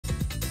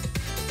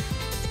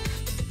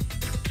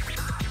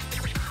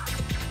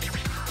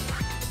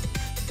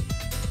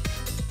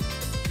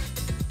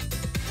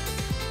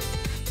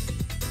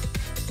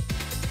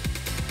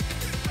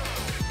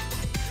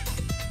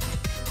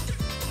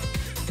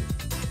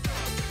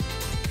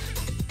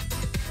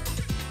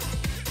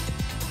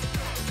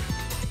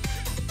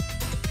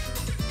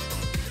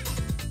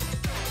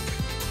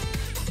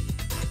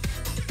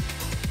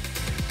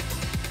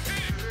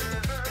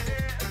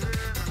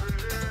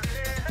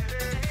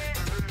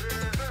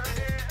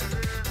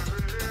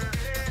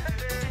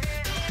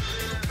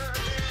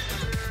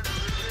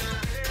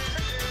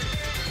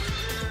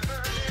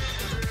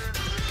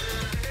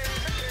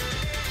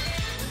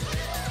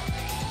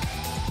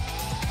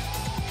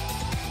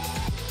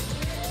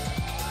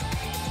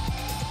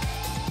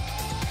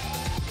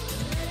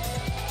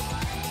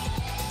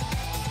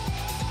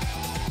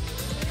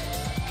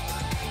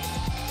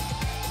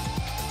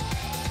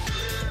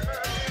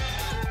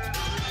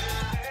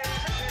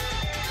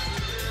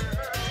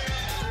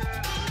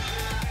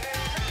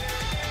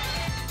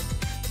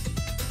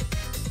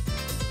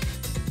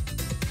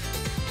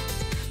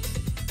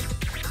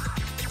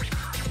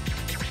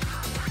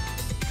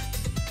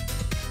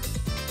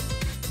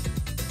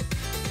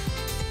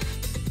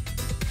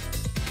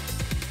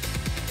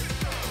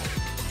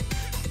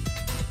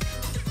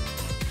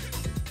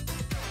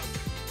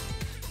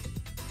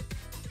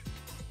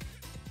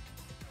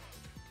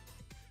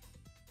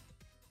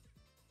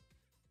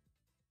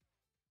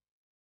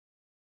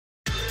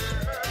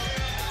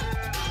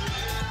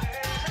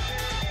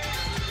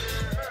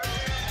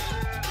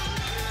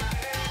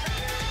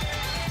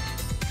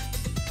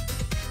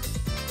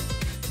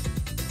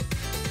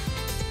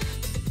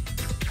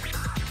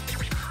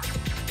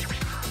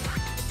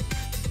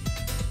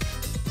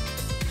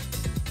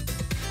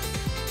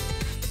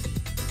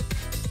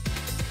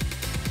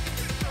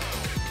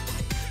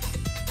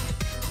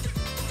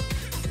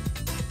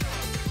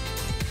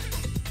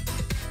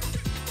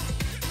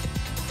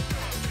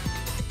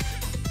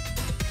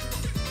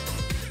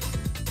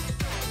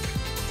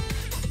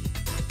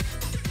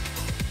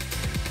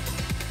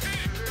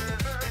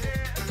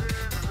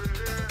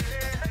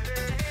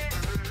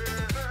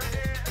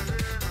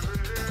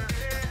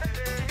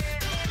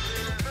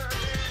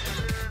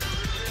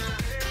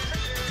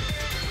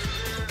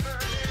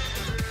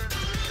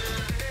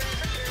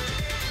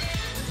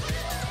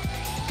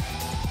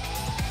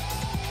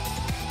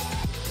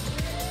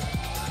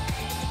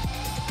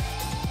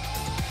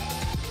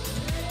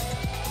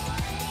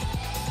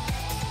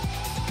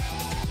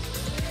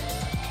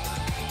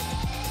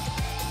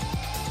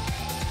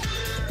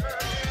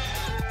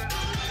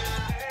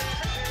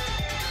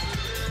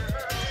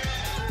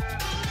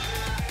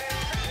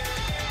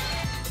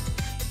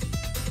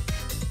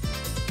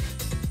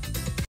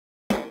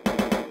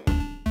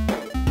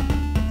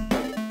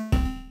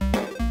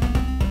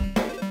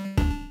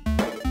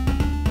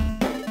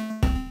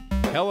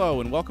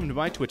Hello and welcome to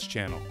my Twitch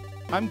channel.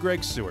 I'm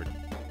Greg Seward.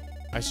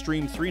 I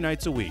stream 3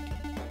 nights a week.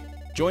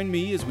 Join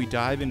me as we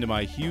dive into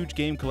my huge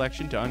game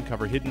collection to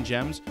uncover hidden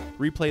gems,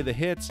 replay the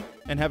hits,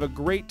 and have a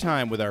great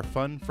time with our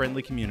fun,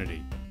 friendly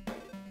community.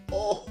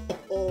 Oh,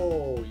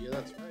 yeah,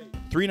 that's right.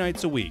 3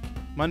 nights a week,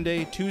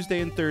 Monday,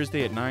 Tuesday, and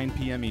Thursday at 9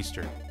 p.m.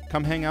 Eastern.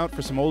 Come hang out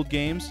for some old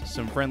games,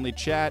 some friendly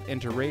chat,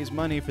 and to raise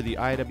money for the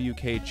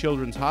IWK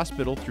Children's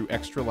Hospital through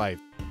Extra Life.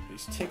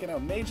 He's taking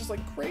out mages like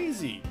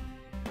crazy.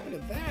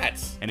 Look at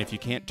that. And if you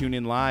can't tune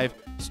in live,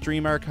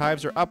 stream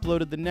archives are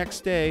uploaded the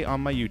next day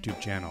on my YouTube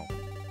channel.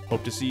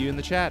 Hope to see you in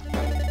the chat.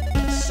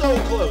 So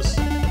close.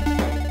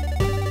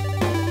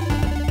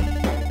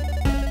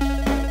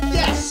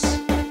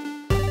 Yes!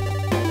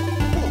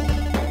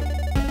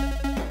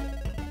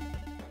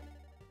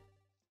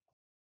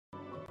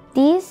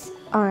 These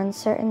are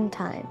uncertain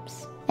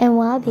times. And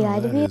while the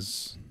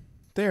IWK...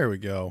 There we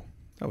go.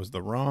 That was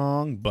the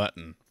wrong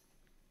button.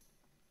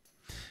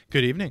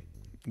 Good evening.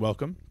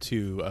 Welcome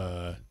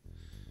to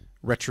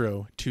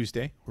Retro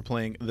Tuesday. We're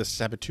playing the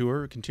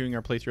Saboteur, continuing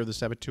our playthrough of the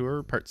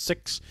Saboteur, part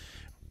 6.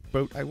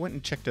 But I went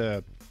and checked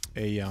a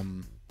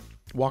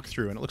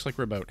walkthrough, and it looks like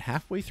we're about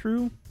halfway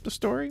through the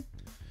story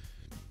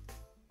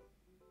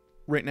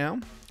right now.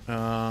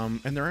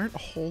 And there aren't a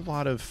whole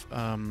lot of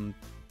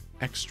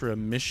extra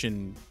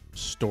mission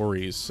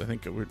stories. I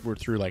think we're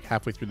through like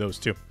halfway through those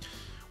too,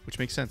 which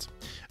makes sense.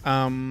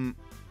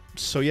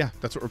 So yeah,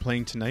 that's what we're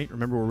playing tonight.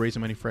 Remember, we're raising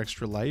money for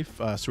Extra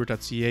Life.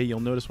 Seward.ca. You'll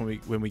notice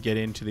when we get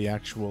into the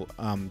actual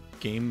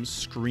game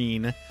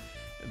screen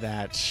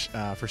that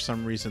for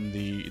some reason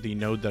the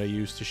node that I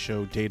use to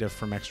show data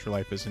from Extra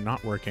Life is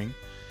not working.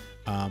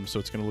 So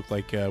it's going to look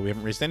like we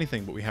haven't raised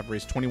anything, but we have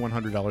raised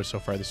 $2,100 so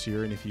far this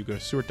year. And if you go to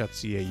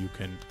Seward.ca, you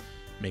can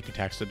make a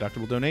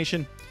tax-deductible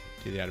donation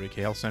to the IWK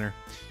Health Center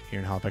here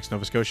in Halifax,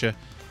 Nova Scotia.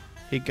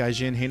 Hey,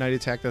 Gaijin. Hey, Night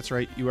Attack. That's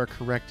right. You are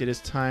correct. It is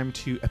time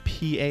to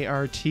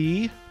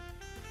PART.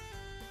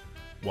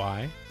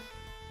 Why?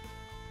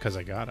 Because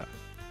I gotta.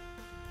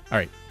 All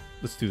right,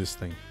 let's do this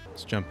thing.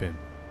 Let's jump in.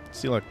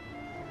 See, look,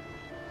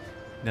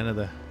 none of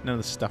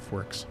the stuff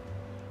works.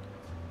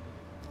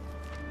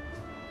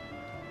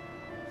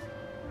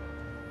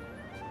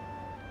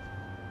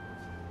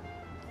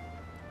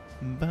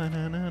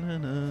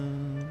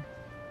 Ba-na-na-na-na.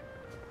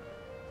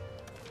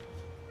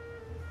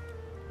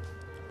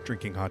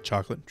 Drinking hot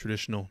chocolate,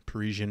 traditional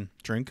Parisian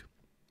drink.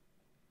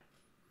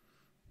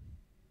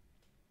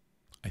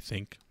 I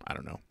think. I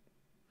don't know.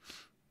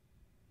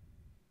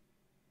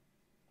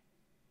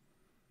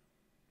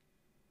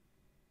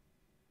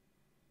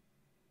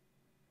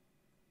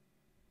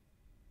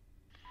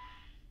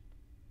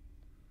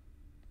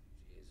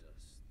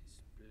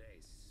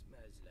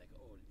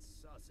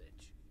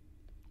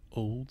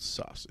 Old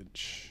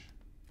sausage.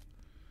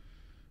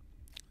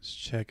 Let's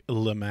check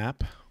the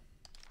map.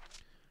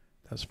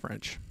 That's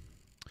French.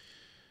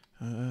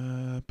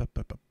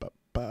 Okay.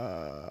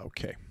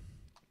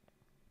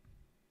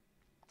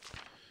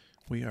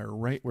 We are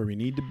right where we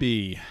need to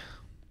be.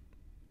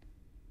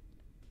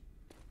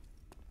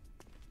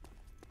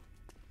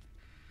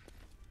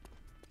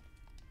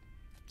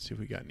 Let's see if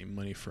we got any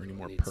money for any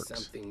more perks.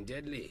 Something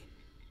deadly.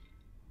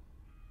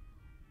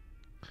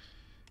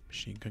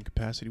 Machine gun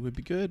capacity would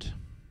be good.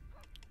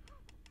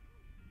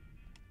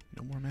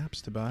 No more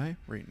maps to buy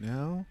right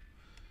now.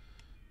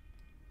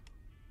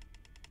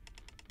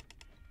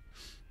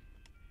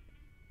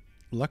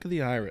 Luck of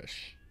the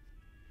Irish.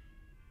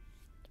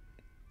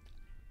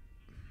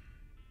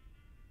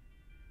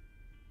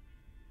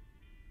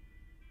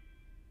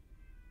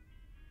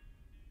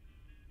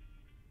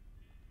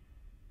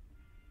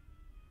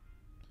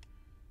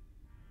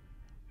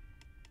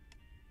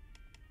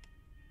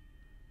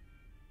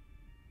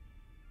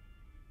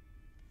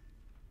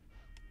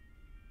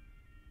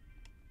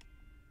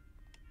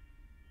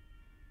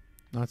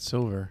 Not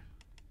silver.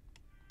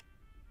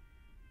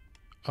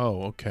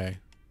 Oh, okay.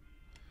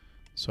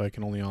 So I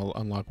can only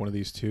unlock one of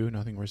these two.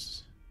 Nothing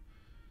worse.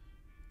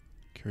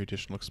 Carry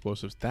additional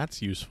explosives.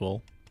 That's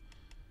useful.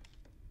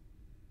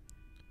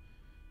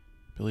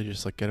 Ability to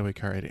just like getaway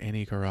car at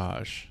any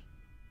garage.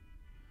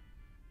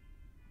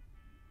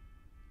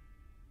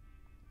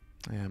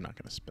 Yeah, I'm not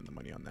going to spend the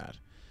money on that.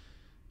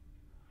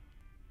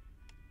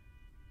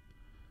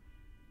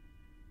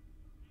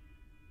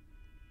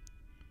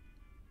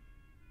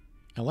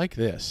 I like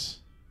this.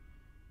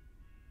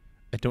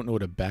 I don't know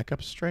what a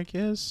backup strike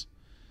is.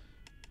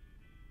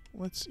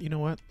 You know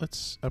what?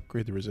 Let's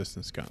upgrade the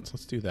resistance guns.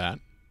 Let's do that.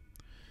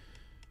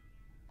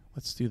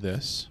 Let's do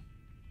this.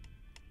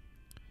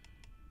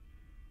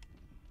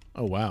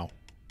 Oh, wow.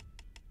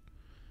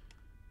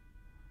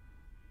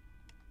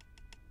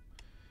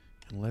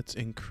 And let's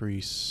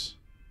increase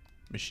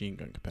machine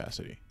gun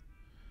capacity.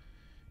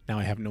 Now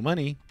I have no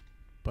money,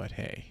 but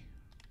hey.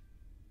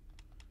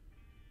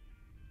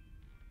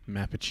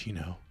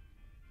 Mappuccino.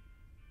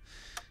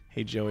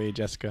 Hey, Joey. Hey,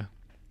 Jessica.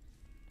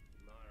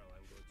 Tomorrow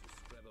I'm going to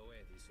scrub away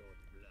this old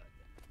blood.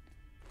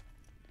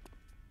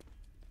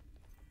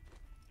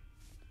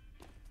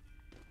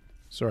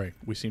 Sorry,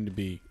 we seem to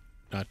be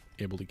not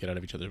able to get out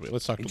of each other's way.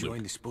 Let's talk to Enjoying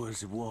Luke. the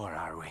spoils of war,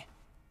 are we?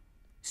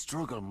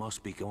 Struggle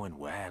must be going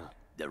well.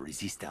 The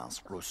resistance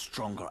grows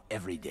stronger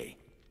every day.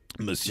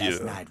 Monsieur.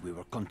 Last night we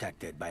were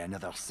contacted by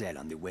another cell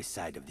on the west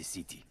side of the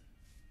city.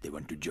 They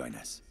want to join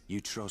us.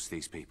 You trust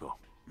these people?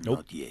 Nope.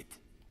 Not yet.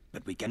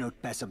 But we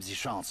cannot pass up the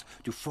chance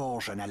to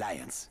forge an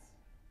alliance.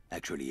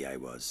 Actually, I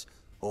was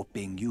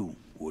hoping you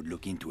would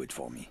look into it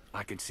for me.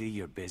 I can see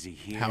you're busy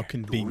here. How To reach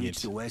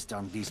convenient. the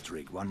western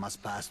district, one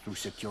must pass through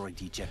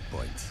security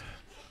checkpoints.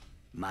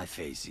 My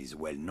face is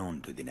well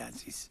known to the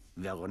Nazis.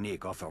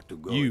 Veronique offered to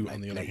go in You, my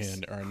on the other place.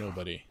 hand, are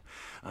nobody.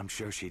 I'm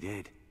sure she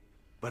did.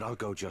 But I'll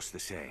go just the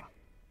same.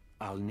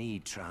 I'll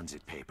need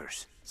transit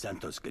papers.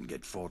 Santos can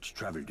get forged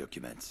travel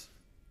documents.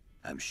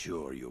 I'm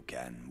sure you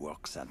can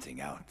work something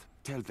out.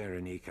 Tell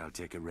Veronique I'll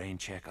take a rain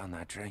check on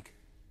that drink.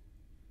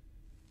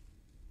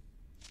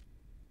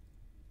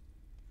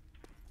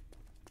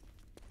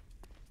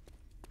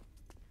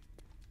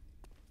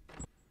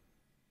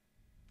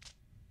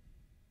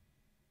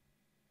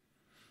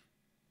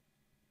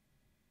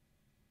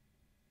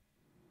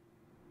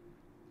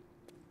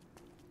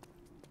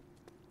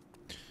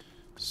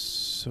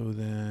 So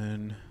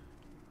then...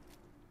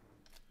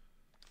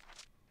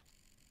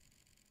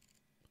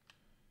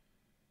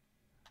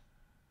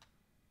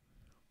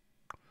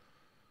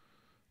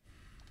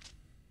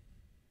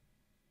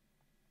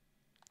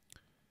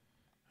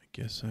 I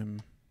guess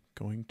I'm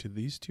going to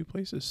these two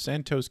places.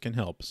 Santos can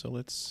help, so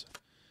let's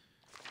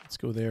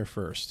go there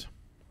first.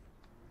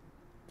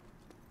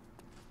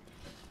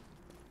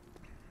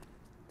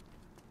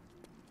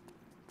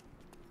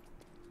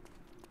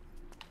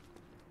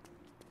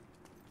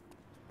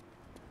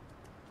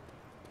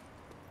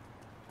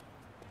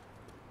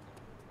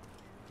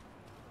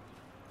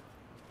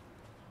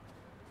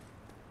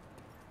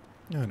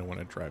 I don't want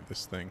to drive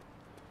this thing.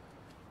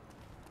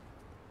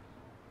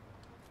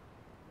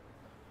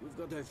 We've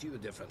got a few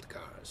different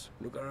cars.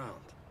 Look around.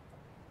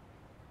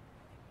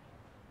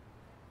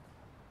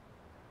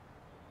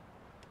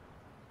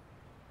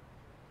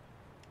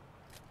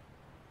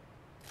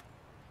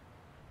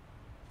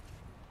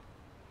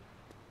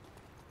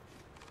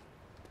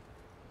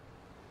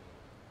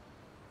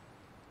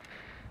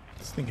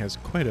 This thing has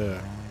quite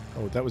a...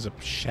 Oh, that was a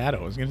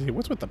shadow. I was going to say,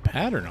 what's with the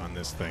pattern on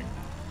this thing?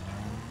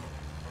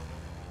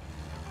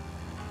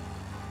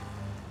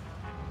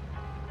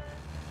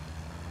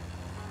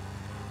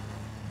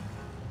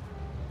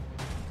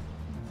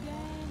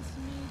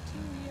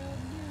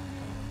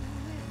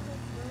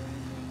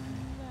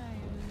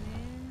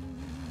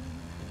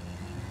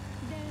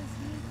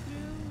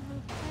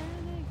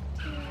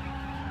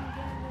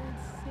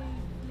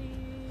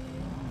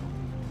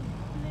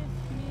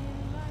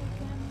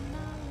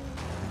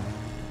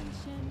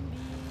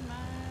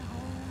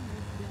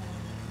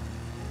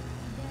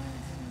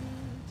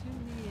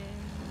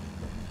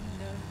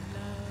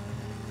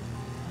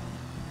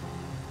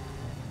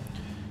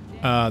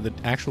 The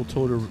actual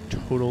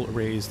total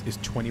raised is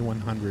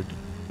 2,100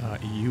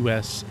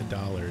 U.S.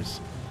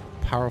 dollars.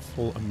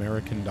 Powerful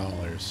American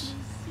dollars.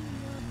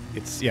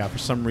 It's, yeah, for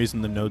some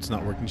reason the node's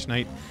not working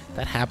tonight.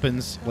 That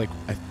happens, like,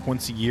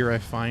 once a year I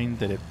find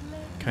that it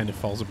kind of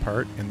falls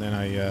apart, and then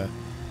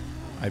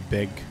I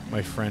beg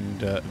my friend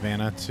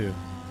Vanna to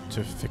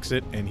fix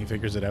it, and he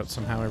figures it out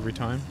somehow every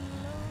time.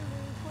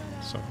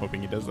 So I'm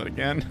hoping he does that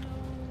again.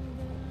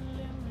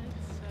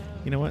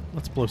 You know what?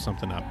 Let's blow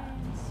something up.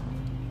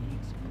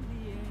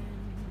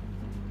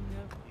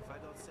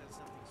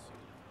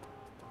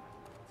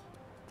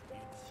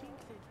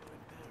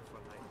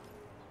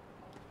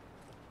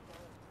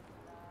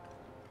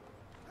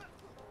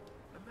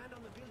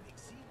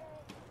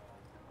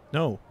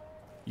 No,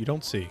 you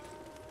don't see.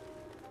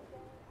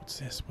 What's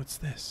this? What's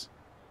this?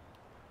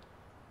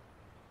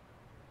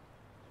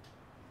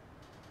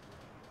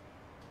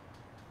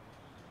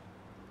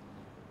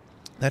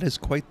 That is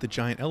quite the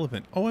giant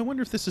elephant. Oh, I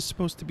wonder if this is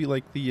supposed to be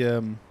like the,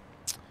 oh,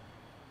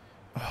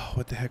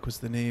 what the heck was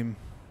the name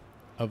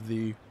of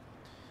the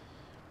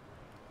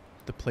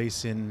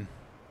place in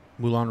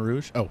Moulin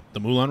Rouge? Oh,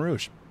 the Moulin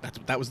Rouge.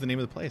 That was the name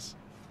of the place.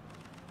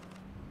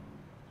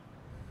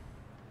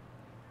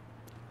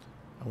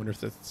 I wonder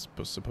if that's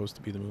supposed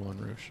to be the Moulin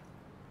Rouge.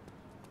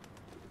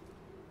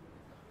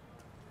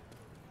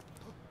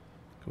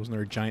 Wasn't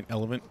there a giant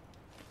elephant?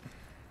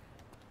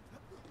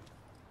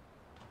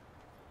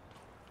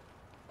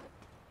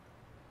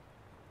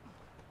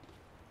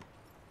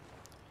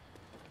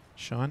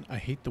 Sean, I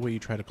hate the way you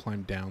try to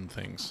climb down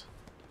things.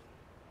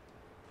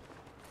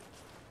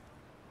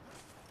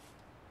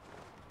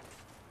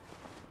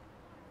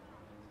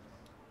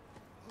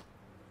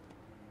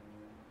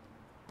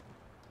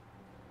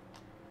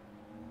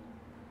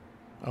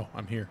 Oh,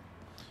 I'm here.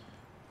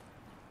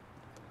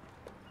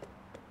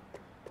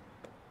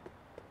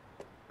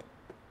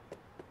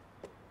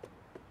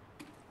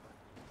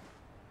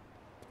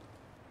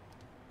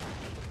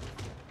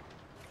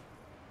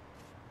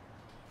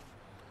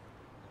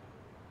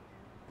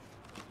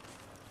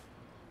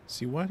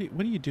 See, what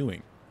are you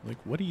doing? Like,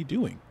 what are you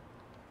doing?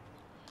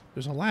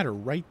 There's a ladder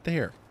right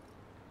there.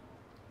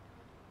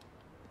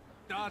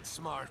 Not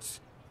smart.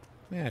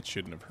 That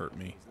shouldn't have hurt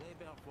me. His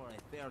labor for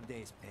a fair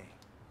day's pay.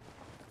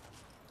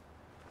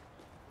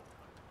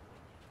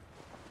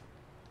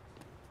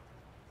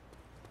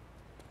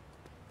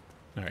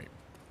 All right.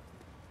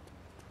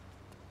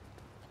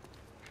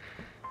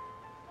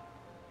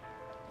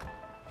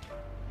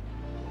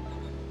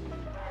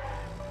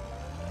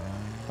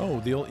 Oh,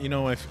 the old, you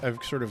know, I've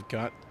sort of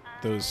got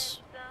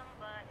those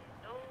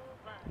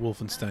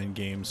Wolfenstein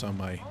games on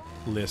my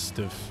list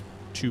of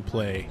to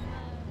play,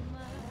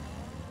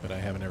 but I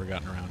haven't ever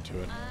gotten around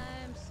to it.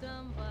 I'm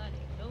somebody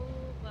nobody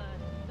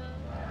loves.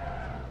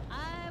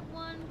 I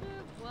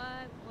wonder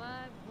why.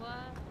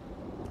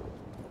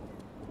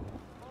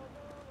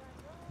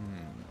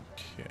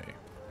 Okay.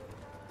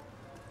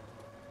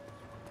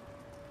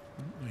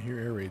 I hear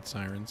air raid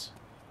sirens.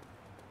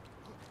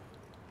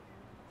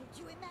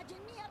 Did you imagine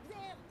me up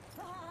there?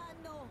 Ah,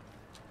 no.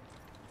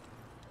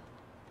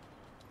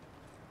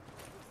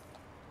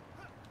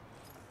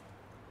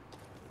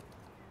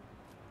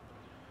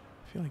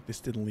 I feel like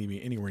this didn't lead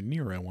me anywhere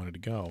near where I wanted to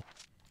go.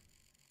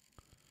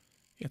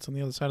 Yeah, it's on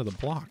the other side of the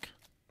block.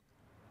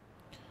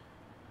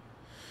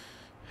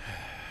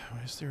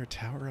 Is there a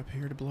tower up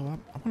here to blow up?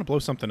 I want to blow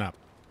something up.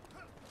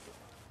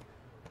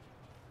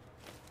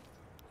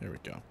 There we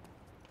go.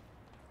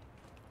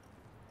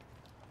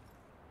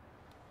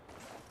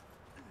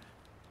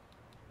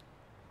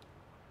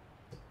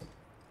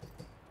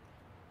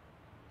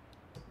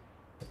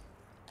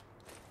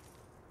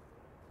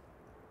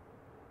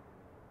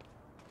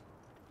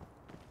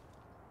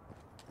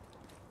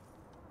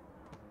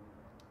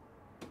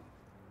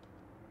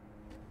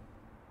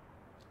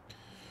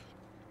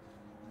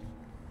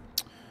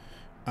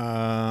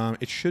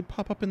 It should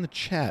pop up in the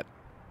chat.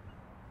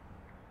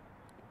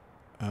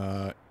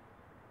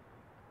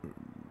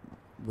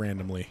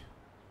 Randomly.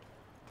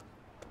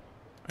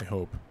 I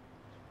hope.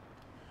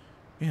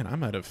 Man,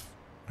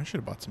 I should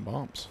have bought some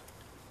bombs.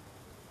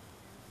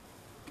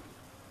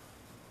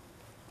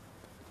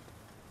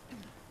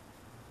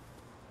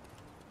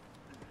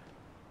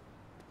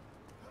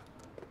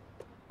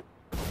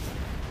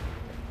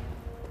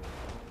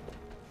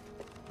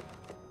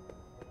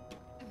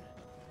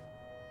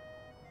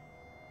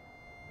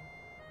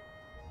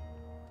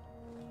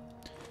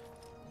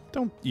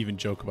 Don't even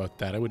joke about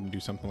that. I wouldn't do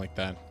something like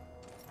that.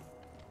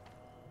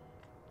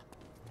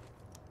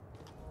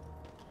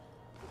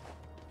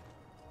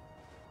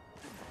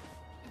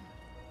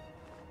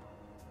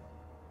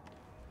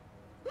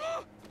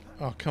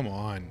 Oh, come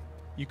on.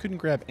 You couldn't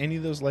grab any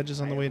of those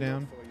ledges on the way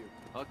down?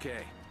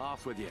 Okay,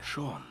 off with you.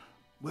 Sean,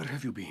 where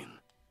have you been?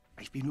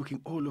 I've been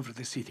looking all over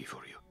the city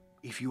for you.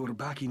 If you're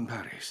back in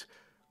Paris,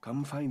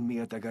 come find me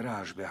at the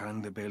garage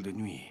behind the Belle de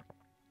Nuit.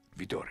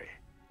 Vittore.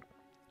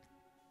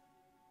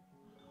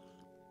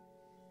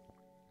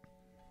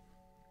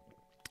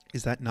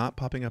 Is that not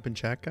popping up in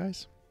chat,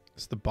 guys?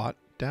 Is the bot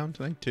down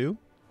tonight, too?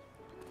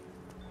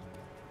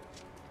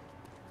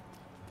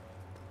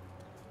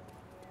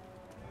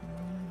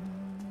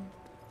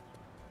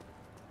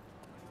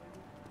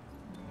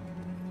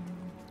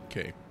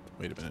 Okay,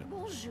 wait a minute.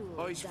 Bonjour.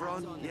 Hoist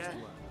front, yeah?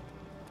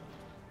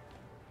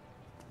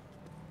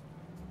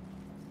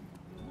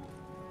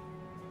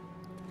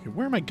 Okay,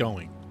 where am I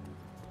going?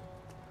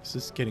 This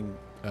is getting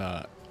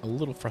a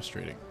little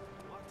frustrating.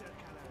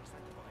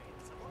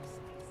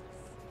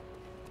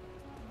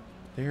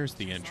 There's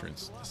the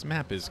entrance. This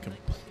map is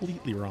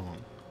completely wrong.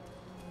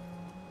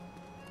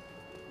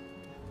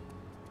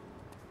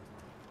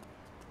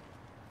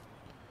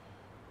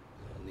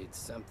 I'll need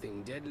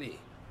something deadly.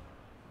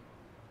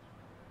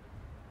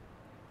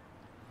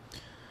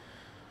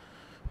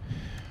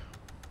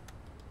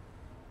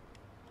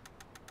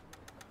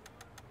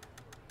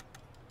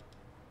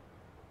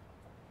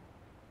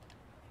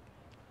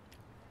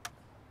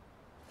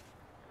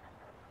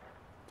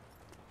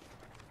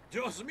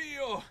 Dios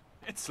mío!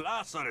 It's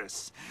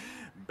Lazarus,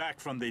 back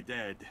from the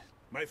dead.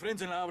 My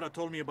friends in Laura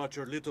told me about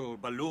your little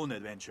balloon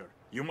adventure.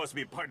 You must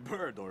be part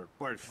bird or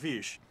part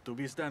fish to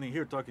be standing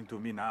here talking to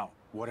me now.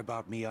 What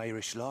about me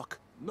Irish luck?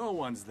 No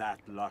one's that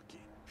lucky.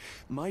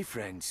 My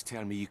friends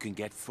tell me you can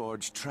get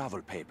forged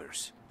travel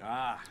papers.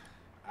 Ah,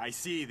 I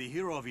see. The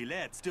hero of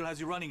Illet still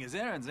has you running his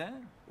errands, eh?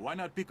 Why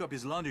not pick up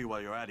his laundry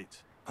while you're at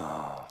it?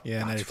 Oh, Yeah,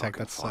 Night that's Attack, fucking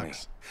that funny.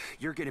 sucks.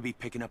 You're gonna be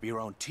picking up your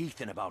own teeth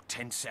in about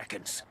 10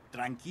 seconds.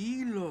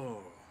 Tranquilo.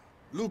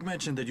 Luke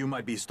mentioned that you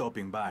might be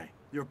stopping by.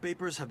 Your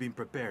papers have been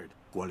prepared.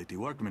 Quality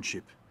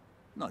workmanship.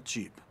 Not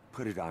cheap.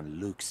 Put it on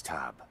Luke's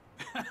tab.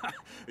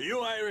 You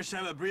Irish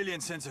have a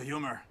brilliant sense of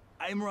humor.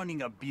 I'm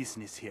running a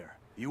business here.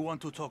 You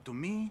want to talk to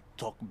me?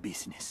 Talk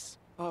business.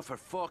 Oh, for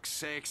fuck's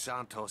sake,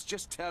 Santos,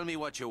 just tell me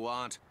what you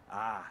want.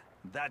 Ah,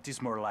 that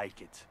is more like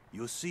it.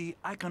 You see,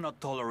 I cannot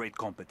tolerate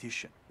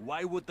competition.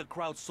 Why would the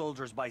crowd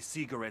soldiers buy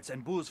cigarettes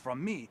and booze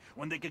from me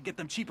when they could get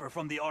them cheaper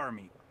from the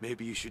army?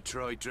 Maybe you should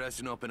try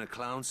dressing up in a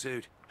clown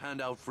suit. Hand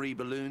out free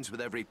balloons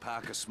with every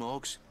pack of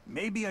smokes.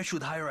 Maybe I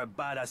should hire a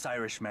badass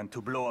Irishman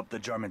to blow up the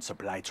German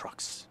supply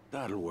trucks.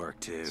 That'll work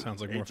too. Sounds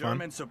like A more fun.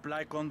 German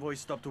supply convoy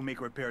stopped to make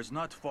repairs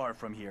not far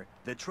from here.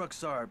 The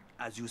trucks are,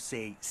 as you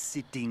say,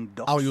 sitting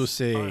ducks. How you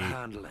say? I'll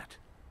handle it.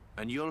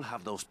 And you'll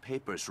have those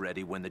papers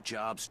ready when the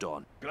job's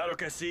done. Claro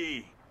que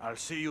sí. I'll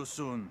see you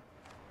soon.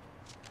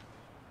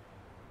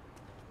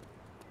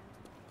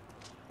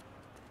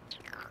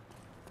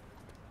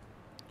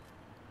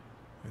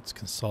 Let's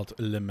consult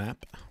le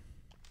map.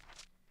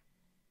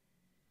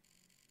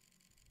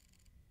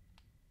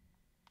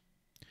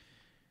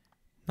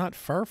 Not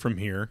far from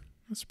here.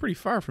 That's pretty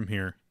far from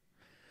here.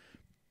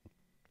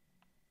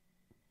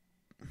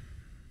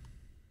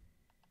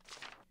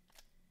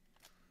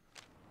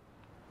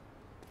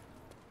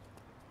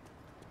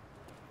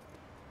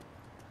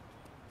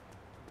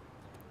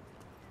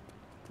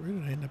 Where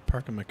did I end up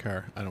parking my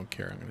car? I don't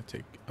care. I'm gonna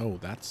take. Oh,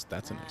 that's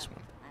a nice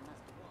one.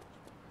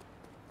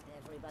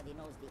 Everybody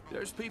knows the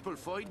There's people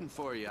fighting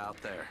for you out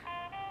there.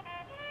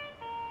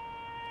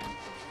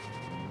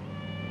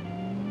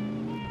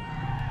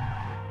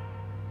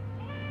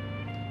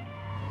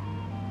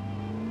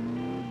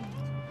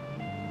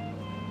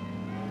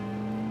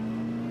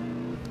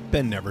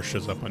 Ben never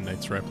shows up on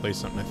nights where I play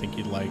something I think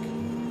he'd like.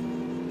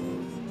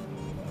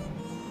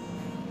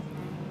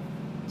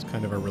 It's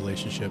kind of our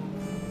relationship.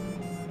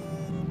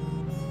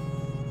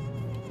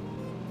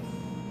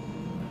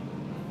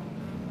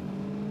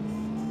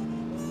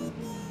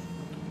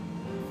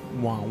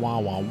 Wah, wah,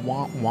 wah,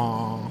 wah,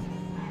 wah.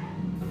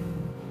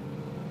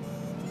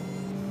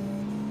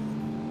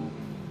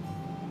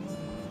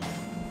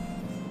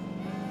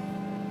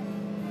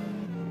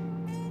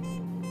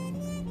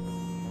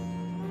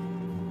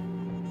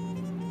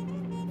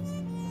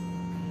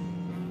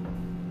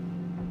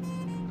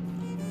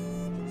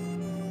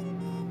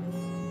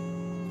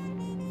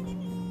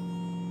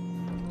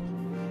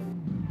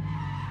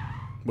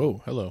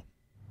 Whoa, hello.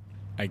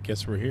 I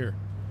guess we're here.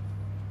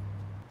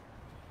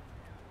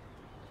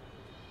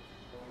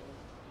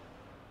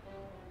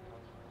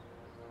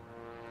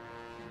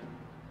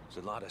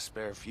 There's a lot of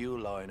spare fuel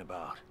lying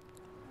about.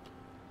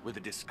 With a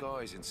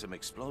disguise and some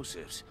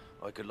explosives,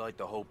 I could light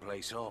the whole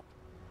place up.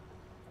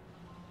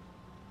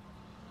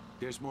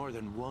 There's more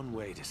than one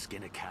way to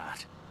skin a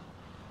cat.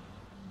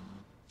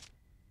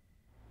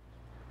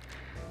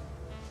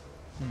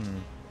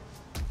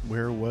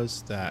 Where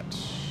was that?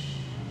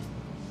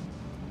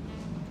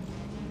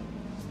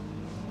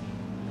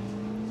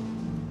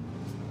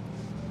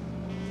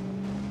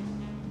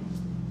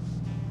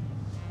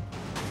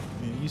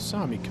 You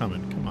saw me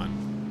coming. Come on.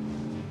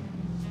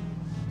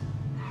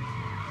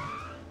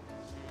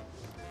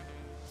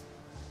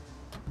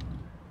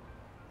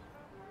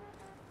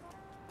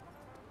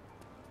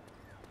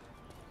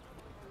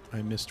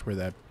 I missed where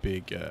that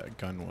big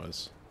gun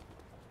was.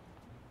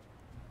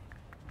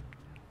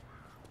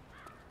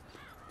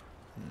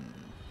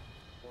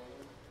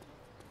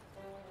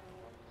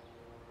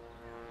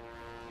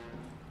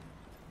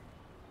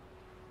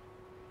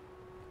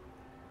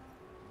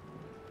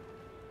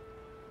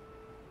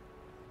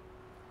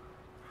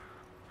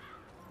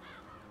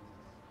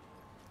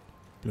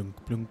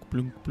 Blunk, blunk,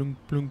 blunk, blunk,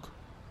 blunk.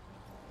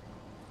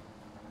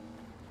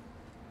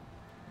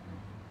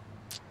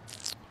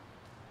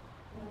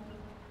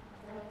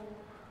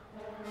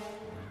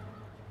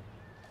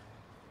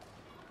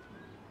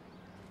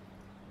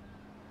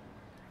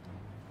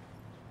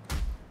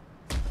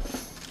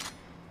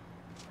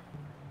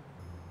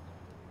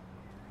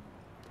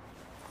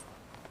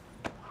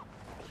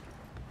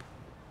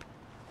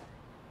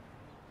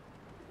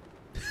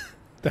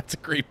 That's a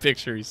great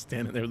picture. He's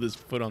standing there with his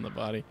foot on the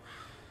body.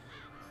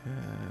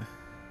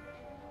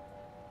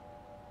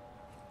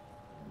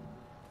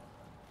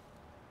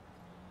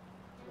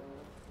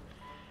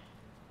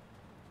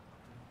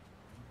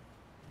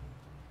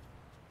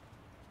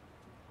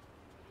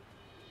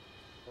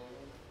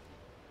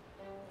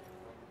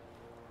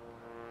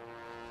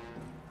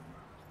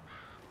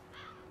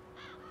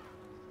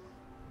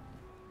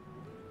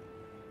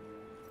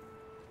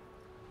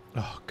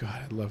 Oh, God,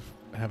 I love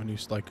having a new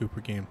Sly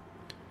Cooper game.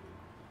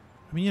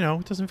 I mean, you know,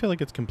 it doesn't feel like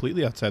it's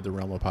completely outside the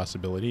realm of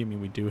possibility. I mean,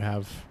 we did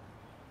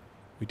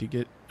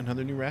get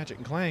another new Ratchet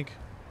and Clank.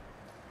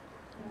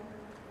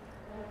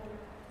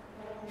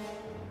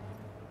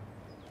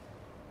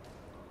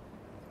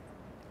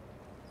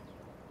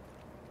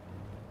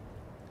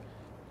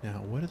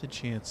 Now, what are the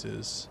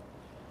chances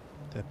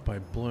that by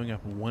blowing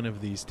up one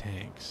of these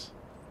tanks,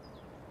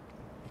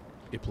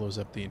 it blows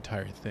up the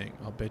entire thing?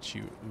 I'll bet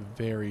you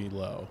very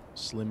low,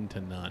 slim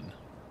to none.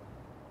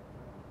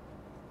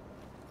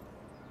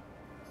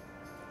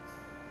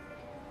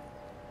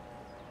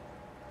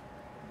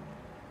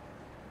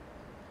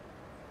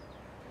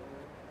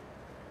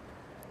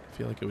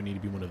 I feel like it would need to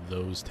be one of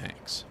those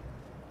tanks.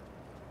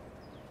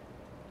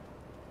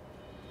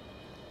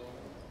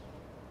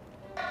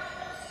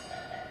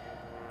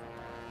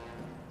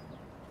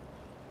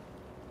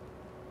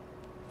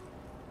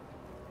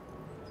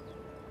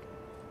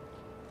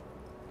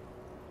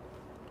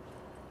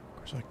 Of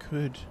course, I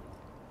could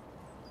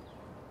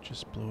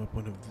just blow up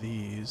one of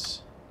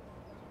these.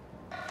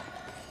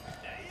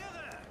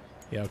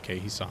 Yeah, okay,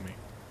 he saw me.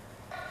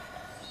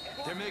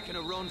 They're making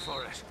a run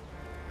for it.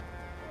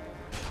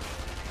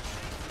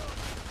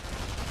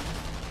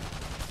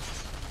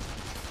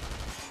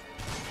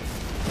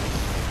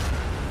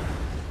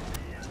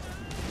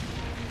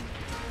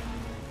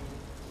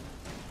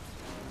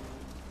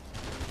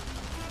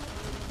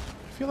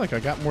 feel like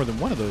I got more than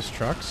one of those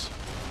trucks.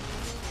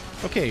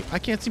 Okay, I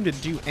can't seem to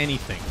do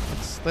anything.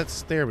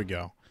 Let's there we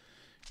go.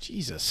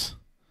 Jesus.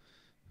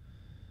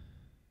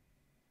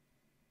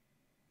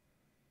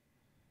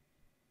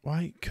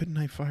 Why couldn't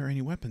I fire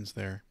any weapons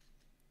there?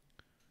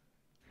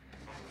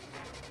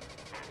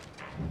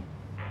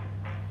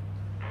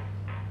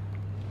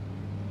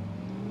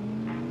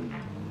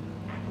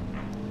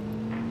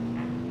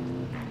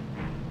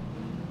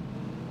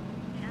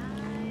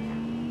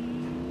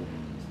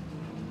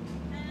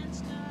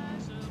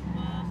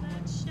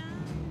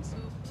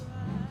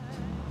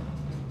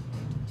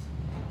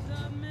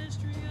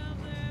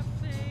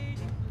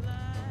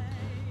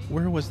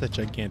 Where was that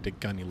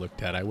gigantic gun you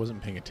looked at? I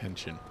wasn't paying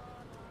attention.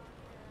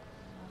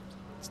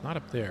 It's not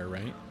up there,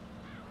 right?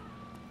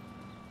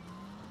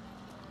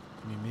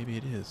 I mean, maybe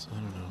it is. I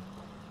don't know.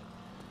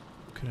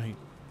 Could I...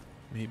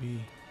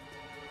 maybe...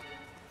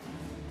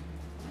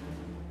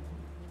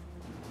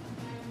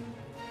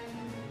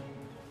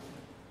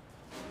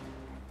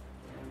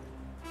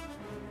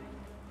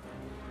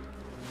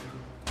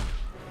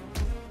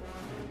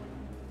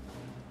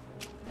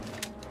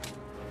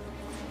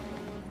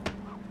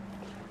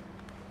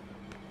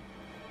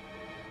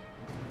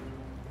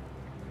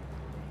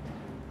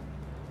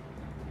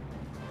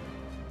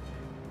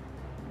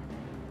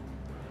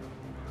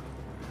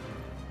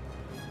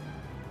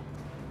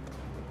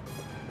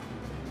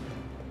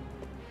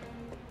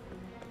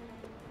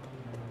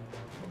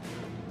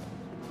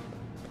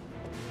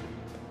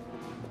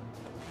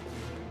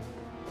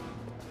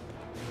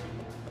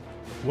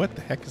 What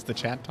the heck is the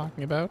chat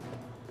talking about?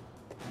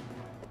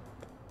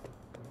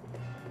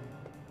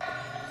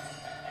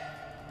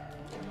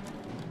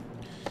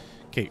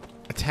 Okay,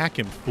 attack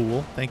him,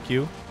 fool. Thank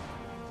you.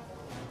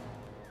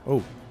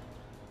 Oh,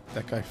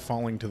 that guy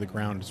falling to the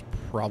ground is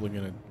probably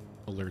going to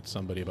alert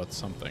somebody about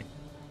something.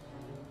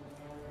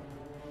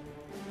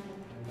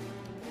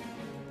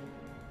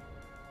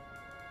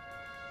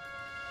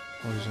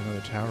 Oh, there's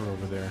another tower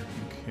over there.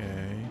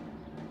 Okay.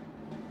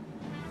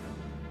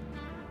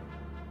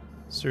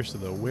 Seriously,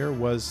 though, where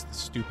was the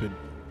stupid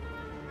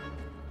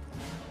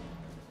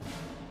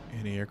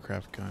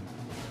anti-aircraft gun?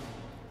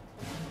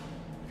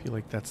 I feel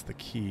like that's the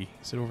key.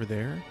 Is it over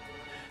there?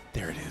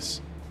 There it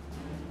is.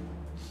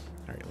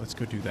 All right, let's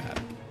go do that.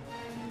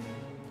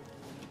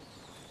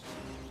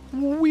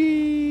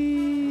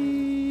 Whee!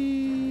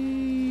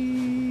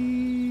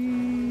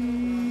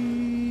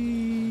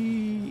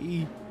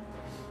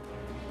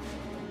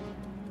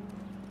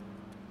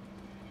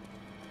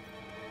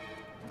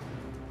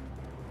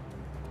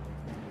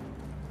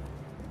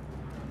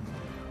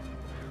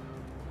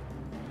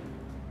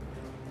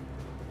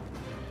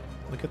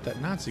 Look at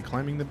that Nazi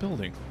climbing the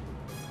building.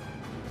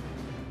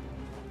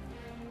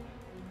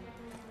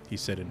 He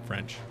said in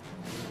French.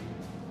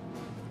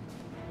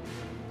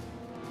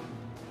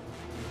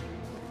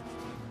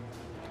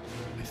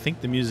 I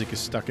think the music is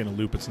stuck in a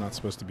loop it's not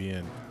supposed to be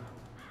in.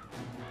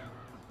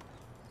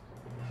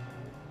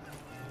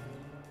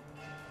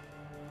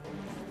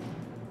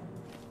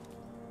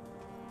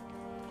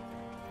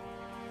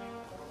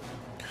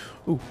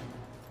 Ooh.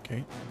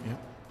 Okay. Yep.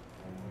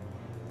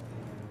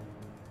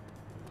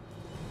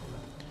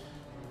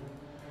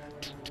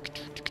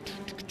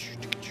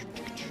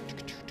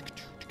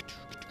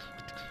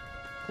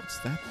 What's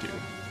that do?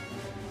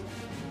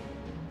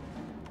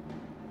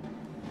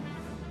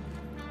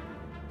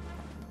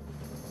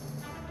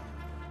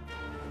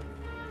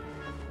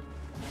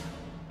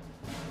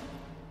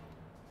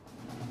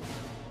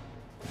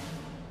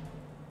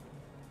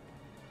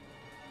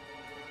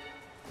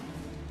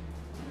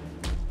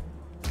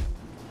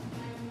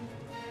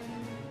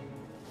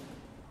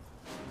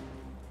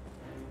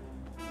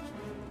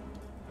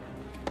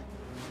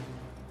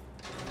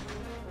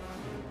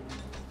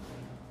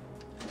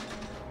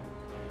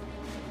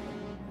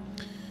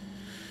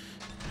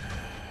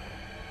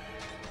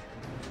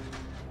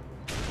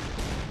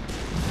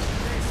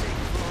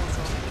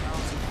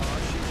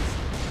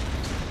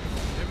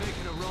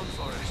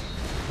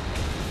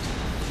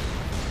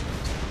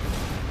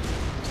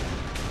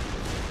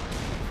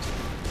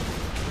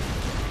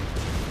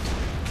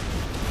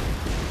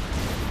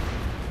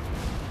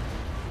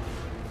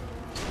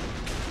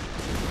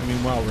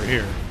 While we're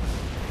here.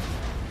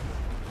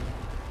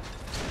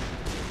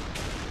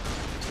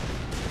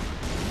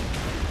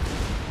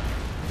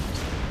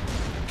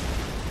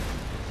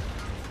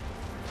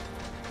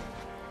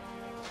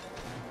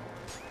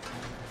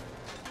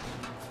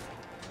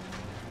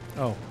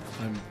 Oh,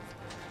 I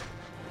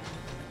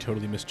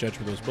totally misjudged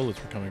where those bullets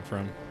were coming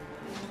from.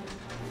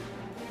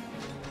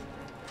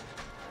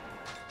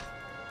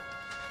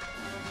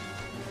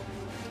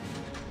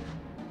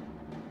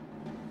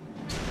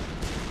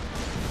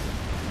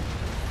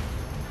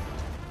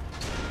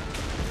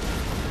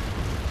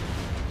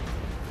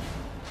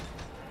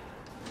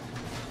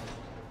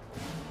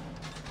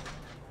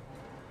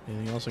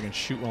 Anything else I can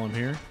shoot while I'm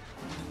here?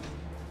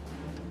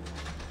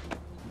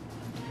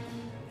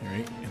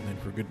 Alright, and then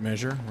for good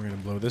measure, we're going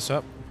to blow this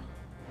up.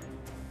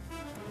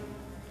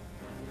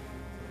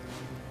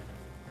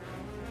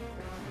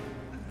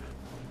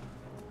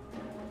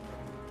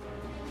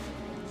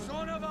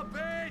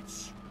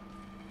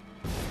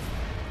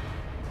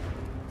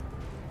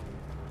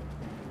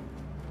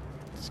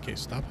 Okay,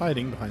 stop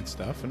hiding behind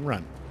stuff and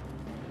run.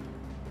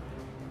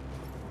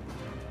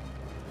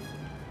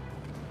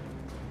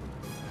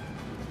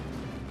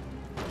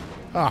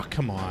 Oh,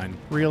 come on.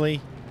 Really?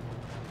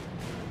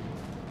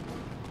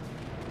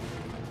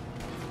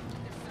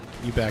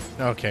 You back.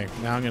 Okay,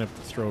 now I'm going to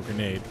throw a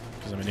grenade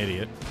because I'm an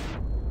idiot.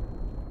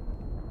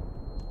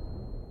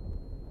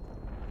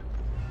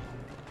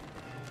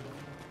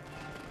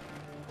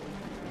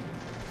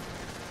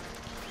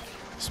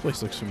 This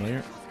place looks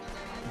familiar.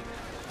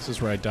 This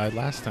is where I died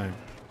last time.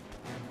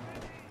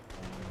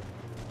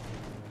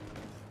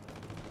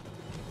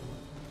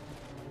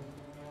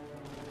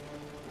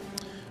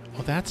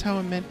 Oh, that's how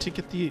I meant to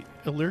get the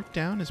alert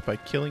down, is by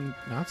killing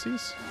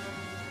Nazis?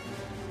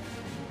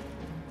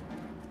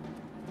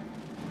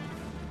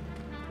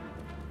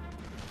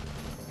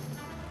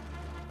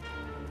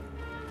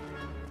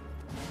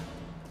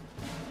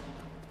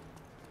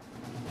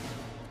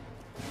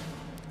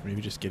 Maybe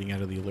just getting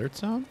out of the alert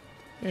zone?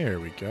 There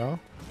we go.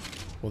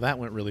 Well, that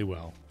went really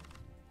well.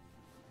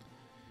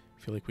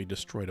 I feel like we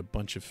destroyed a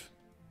bunch of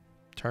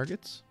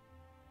targets.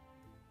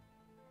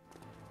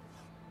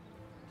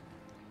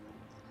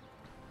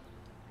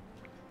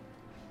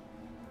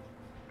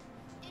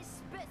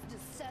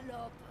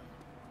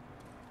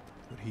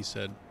 What he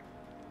said.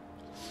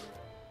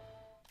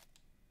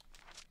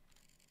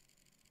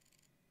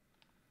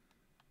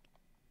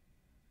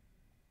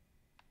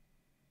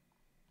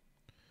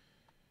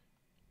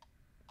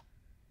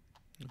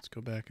 Let's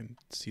go back and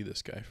see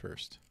this guy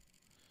first.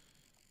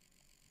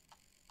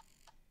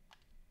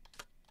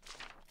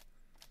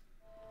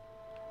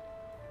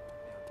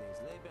 Fair day's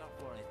labor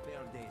for a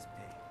fair day's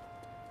pay.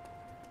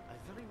 I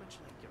very much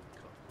like your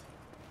cut.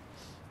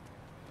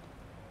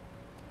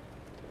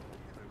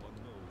 Everyone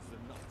knows the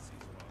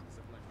Nazis run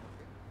the black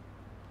market.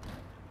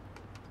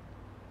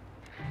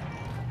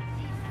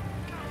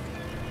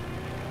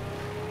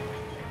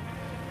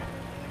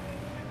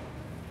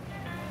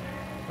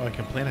 Oh, I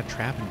can plant a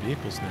trap in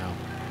vehicles now.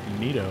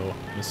 Neato.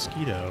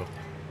 Mosquito.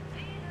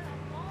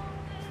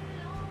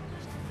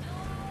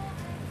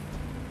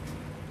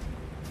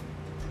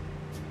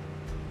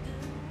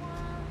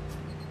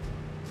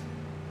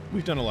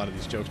 We've done a lot of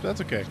these jokes, but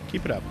that's okay.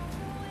 Keep it up.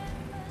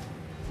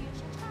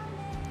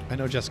 I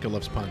know Jessica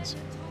loves puns.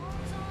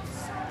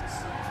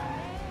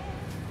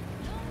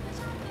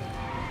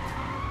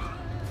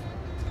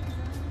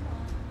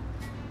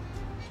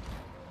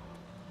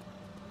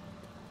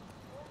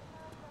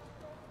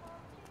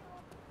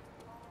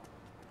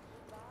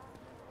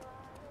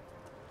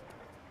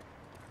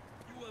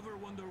 You ever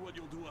wonder what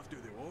you'll do after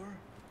the war?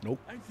 Nope.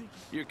 I'm thinking.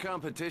 Your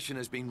competition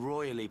has been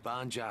royally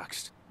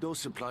banjaxed. Those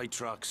supply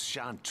trucks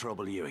shan't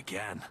trouble you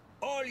again.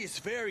 All is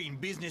fair in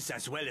business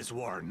as well as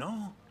war,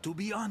 no? To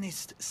be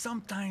honest,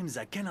 sometimes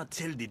I cannot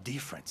tell the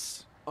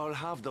difference. I'll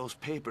have those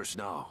papers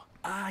now.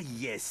 Ah,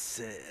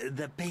 yes,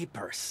 the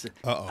papers.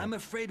 Uh-oh. I'm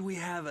afraid we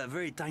have a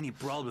very tiny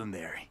problem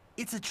there.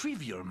 It's a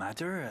trivial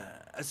matter.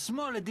 A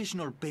small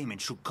additional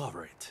payment should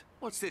cover it.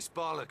 What's this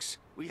bollocks?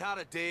 We had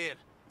a deal.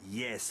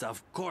 Yes,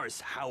 of course.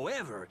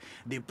 However,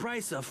 the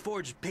price of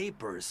forged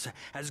papers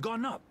has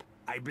gone up.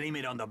 I blame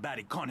it on the bad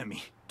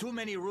economy. Too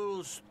many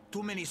rules,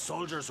 too many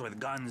soldiers with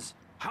guns.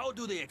 How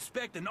do they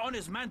expect an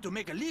honest man to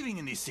make a living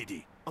in this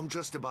city? I'm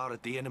just about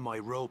at the end of my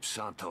rope,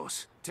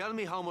 Santos. Tell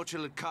me how much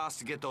it'll cost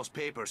to get those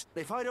papers.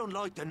 If I don't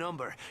like the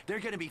number, they're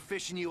gonna be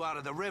fishing you out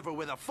of the river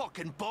with a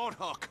fucking boat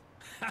hook.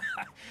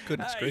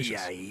 Goodness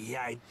gracious.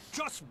 Aye.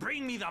 Just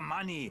bring me the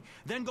money.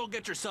 Then go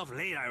get yourself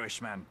laid,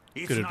 Irishman.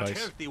 It's Good not advice.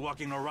 healthy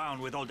walking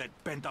around with all that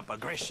pent-up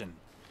aggression.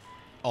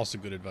 Also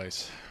good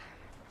advice.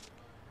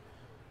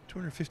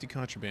 250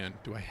 contraband.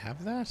 Do I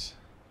have that?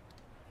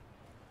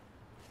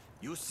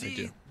 You do.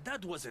 see,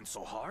 that wasn't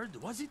so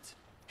hard, was it?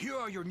 Here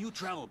are your new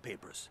travel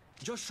papers.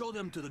 Just show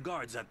them to the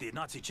guards at the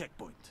Nazi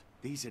checkpoint.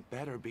 These had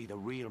better be the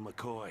real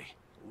McCoy.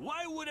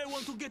 Why would I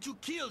want to get you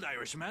killed,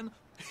 Irishman?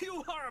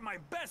 You are my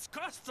best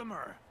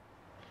customer!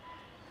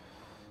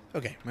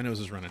 Okay, my nose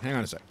is running. Hang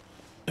on a sec.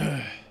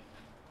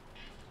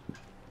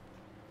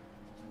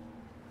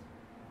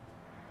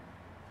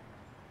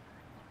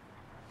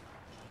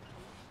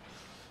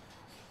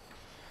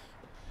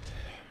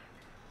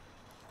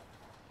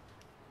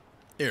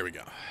 There we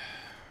go.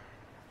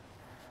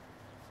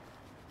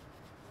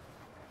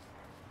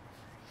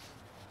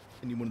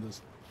 I need one of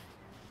those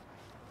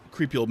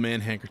creepy old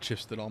man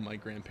handkerchiefs that all my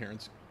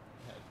grandparents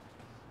had.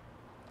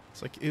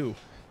 It's like, ew.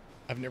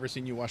 I've never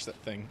seen you wash that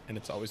thing, and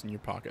it's always in your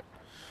pocket.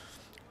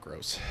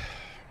 Gross.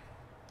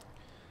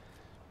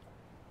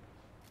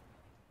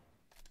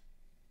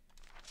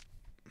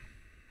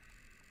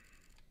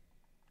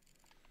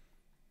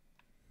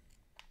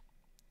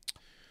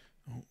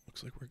 Oh,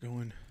 looks like we're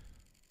going.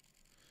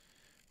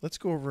 Let's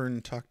go over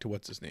and talk to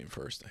what's his name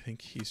first. I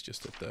think he's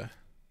just at the.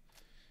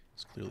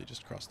 He's clearly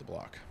just across the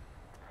block.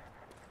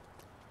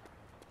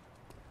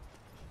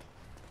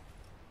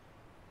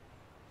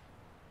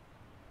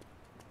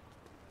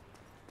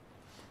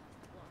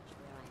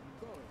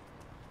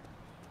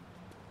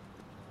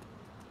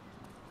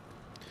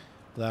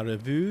 La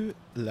revue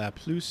la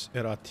plus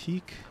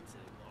érotique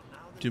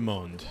du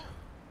monde.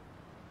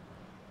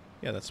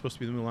 Yeah, that's supposed to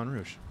be the Moulin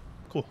Rouge.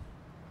 Cool.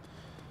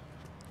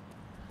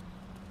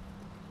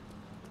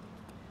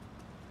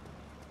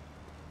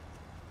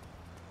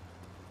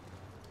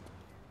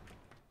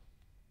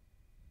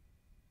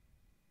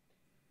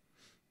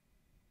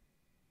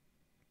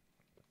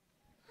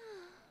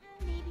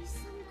 Maybe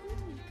some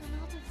good will come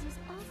out of these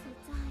awful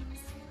times.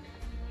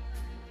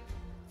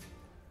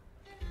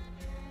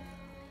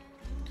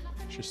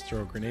 Just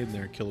throw a grenade in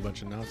there and kill a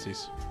bunch of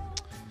Nazis.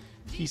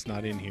 He's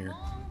not in here.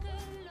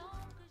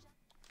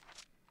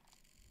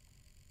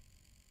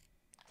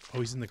 Oh,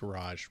 he's in the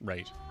garage.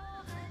 Right.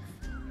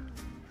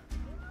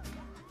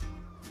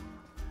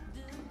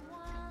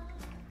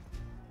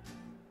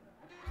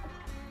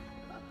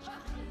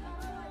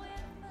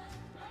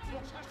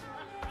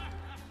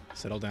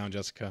 Settle down,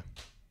 Jessica.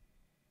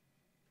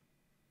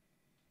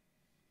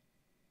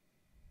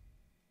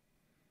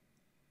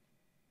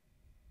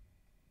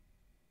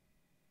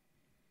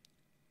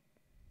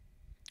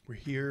 We're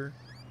here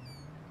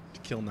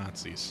to kill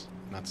Nazis,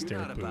 not stare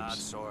You're at not a bad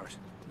boobs. sort.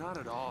 Not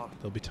at all.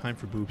 There'll be time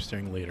for boob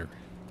staring later.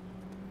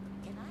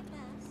 Can I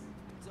pass?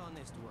 It's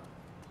honest work.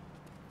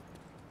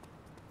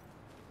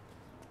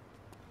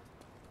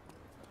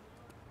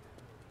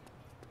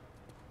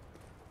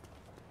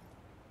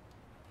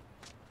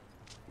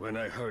 When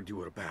I heard you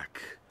were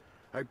back,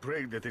 I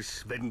prayed that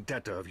this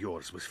vendetta of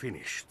yours was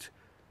finished.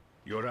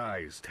 Your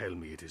eyes tell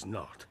me it is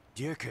not.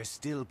 Dirk's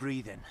still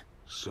breathing.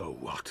 So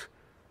what?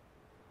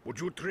 Would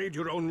you trade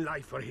your own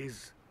life for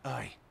his?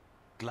 Aye,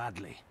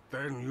 gladly.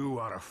 Then you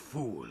are a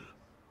fool.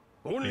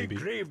 Only Maybe.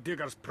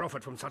 gravediggers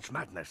profit from such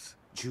madness.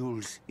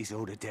 Jules is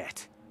owed a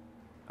debt.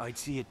 I'd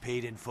see it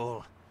paid in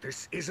full.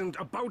 This isn't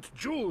about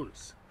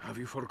Jules. Have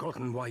you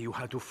forgotten why you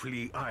had to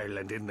flee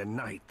Ireland in the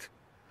night?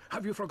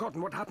 Have you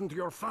forgotten what happened to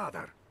your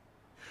father?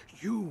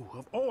 You,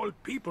 of all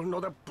people, know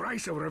the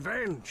price of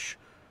revenge.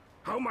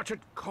 How much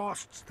it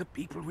costs the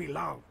people we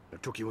love. I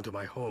took you into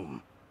my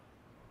home.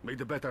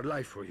 Made a better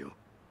life for you.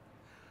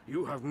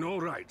 You have no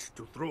right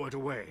to throw it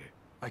away.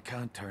 I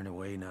can't turn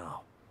away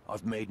now.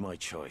 I've made my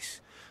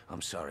choice.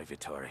 I'm sorry,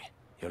 Vittori.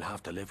 You'll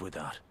have to live with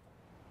that.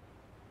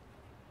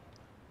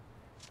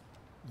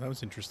 That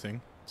was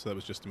interesting. So that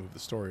was just to move the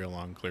story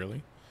along,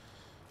 clearly.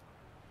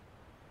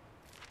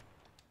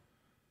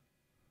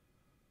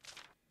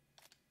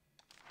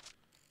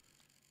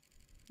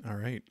 All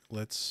right,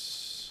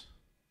 let's...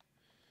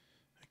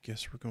 I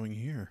guess we're going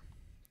here.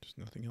 There's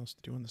nothing else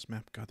to do on this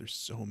map. God, there's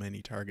so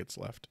many targets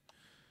left.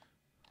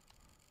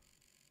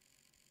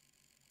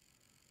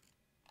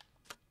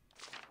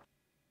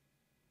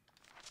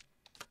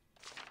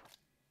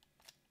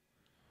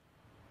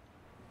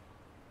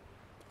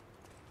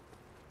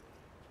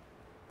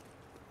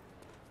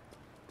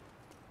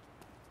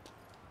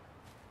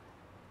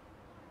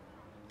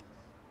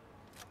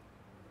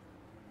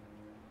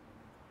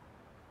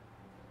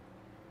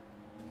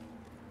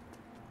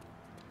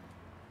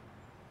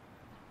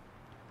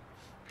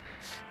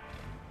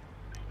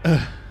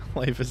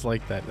 Life is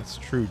like that. That's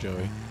true,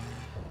 Joey.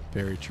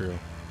 Very true.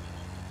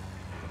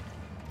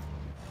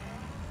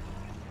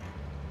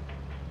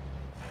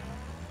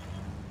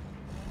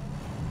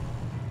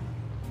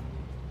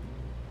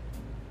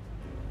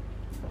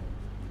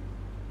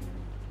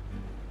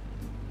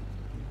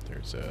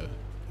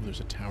 There's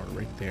a tower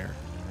right there.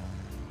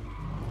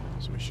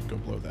 So we should go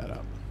blow that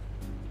up.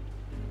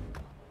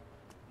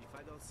 If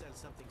I don't sell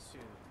something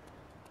soon,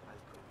 I'll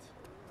quit.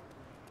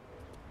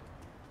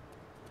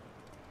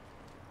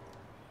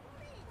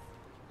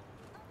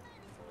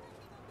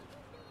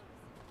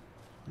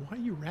 Why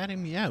are you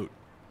ratting me out?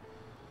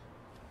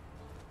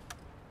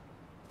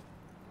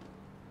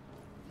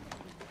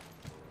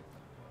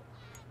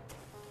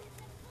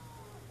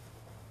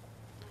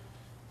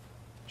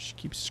 She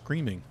keeps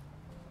screaming.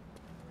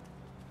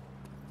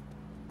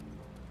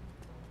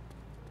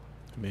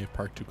 I may have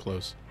parked too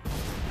close.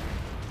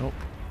 Nope.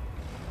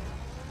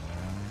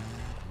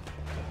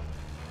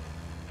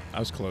 I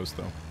was close,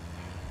 though.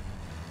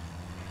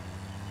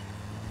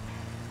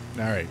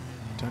 Alright,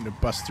 time to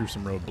bust through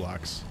some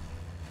roadblocks.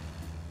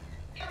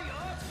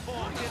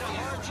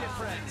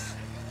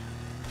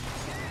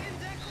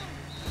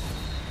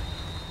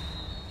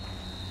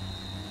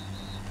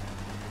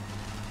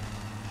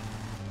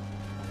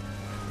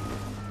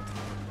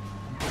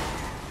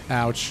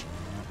 Ouch.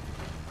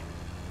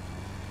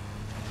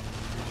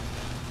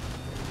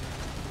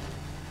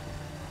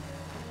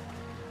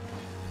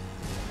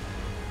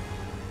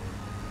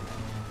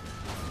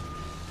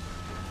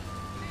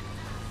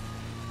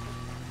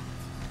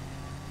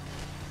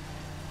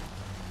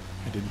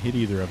 I didn't hit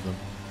either of them.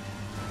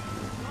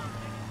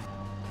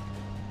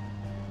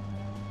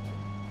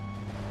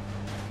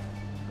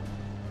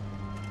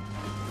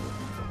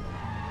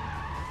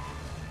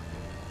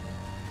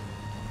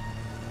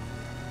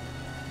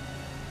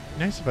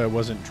 Nice if I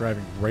wasn't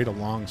driving right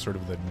along sort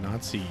of the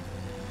Nazi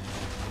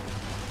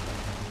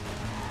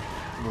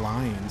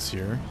lines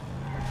here.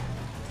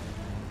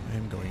 I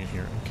am going in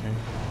here, okay.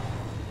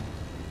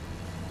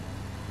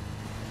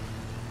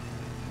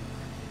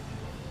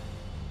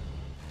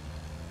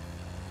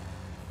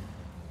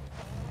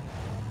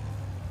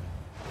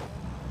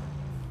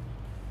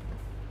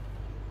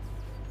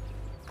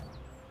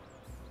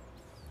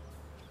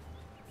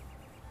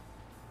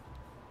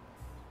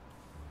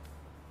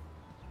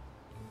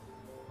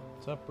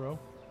 What's up, bro?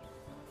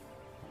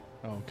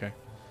 Oh, okay.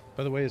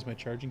 By the way, is my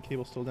charging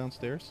cable still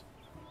downstairs?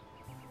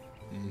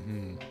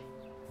 Mm-hmm.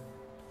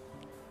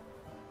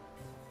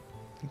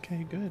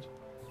 Okay, good.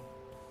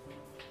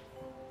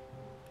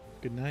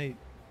 Good night.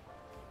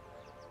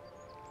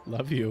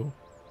 Love you.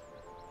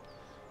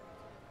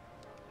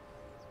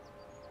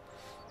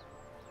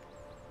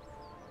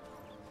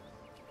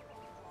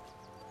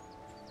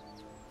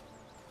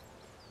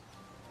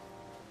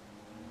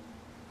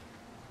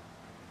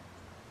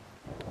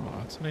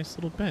 Oh, it's a nice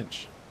little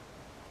bench.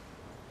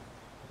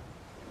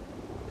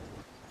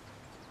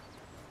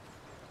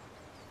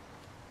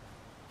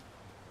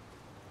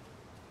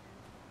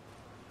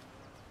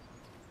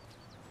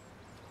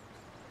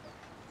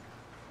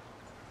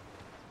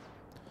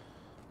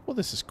 Well,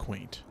 this is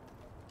quaint.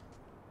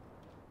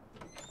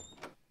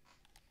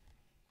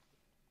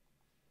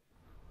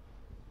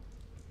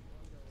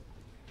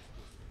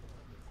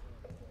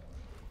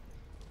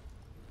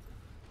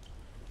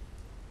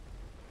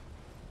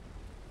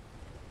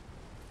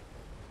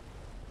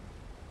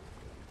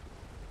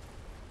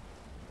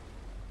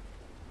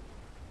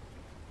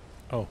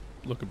 Oh,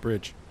 look, a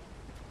bridge.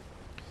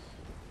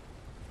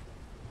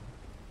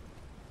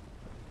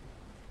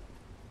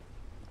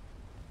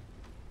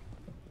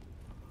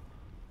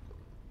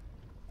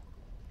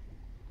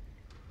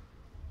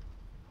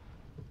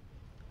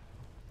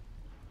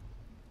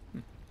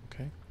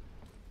 Okay.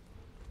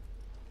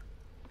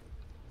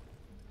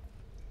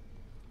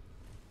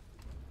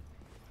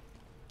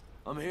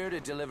 I'm here to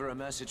deliver a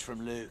message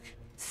from Luke.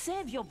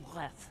 Save your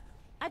breath.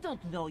 I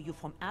don't know you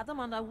from Adam,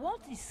 and I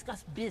won't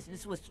discuss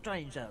business with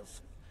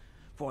strangers.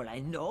 For all I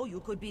know, you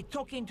could be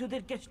talking to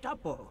the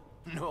Gestapo.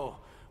 No,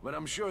 but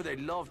I'm sure they'd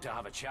love to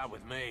have a chat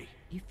with me.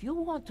 If you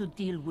want to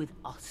deal with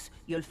us,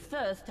 you'll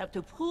first have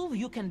to prove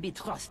you can be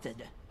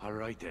trusted. All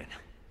right then.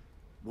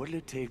 What'll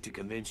it take to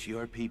convince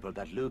your people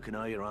that Luke and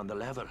I are on the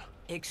level?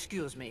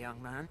 Excuse me,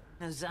 young man.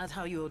 Is that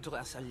how you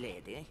address a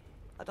lady?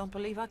 I don't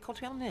believe I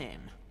caught your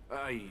name.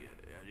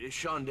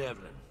 Sean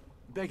Devlin.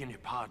 Begging your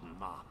pardon,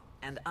 Mom.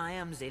 And I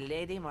am the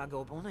Lady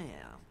Margot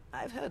Bonheur.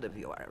 I've heard of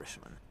you,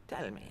 Irishman.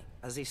 Tell me,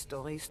 are these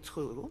stories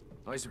true?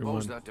 I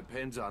suppose that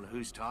depends on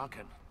who's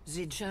talking.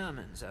 The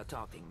Germans are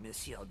talking,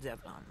 Monsieur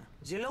Devlin.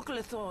 The local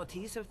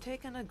authorities have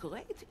taken a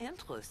great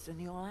interest in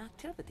your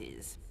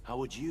activities. How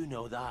would you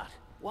know that?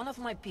 One of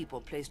my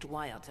people placed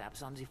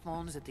wiretaps on the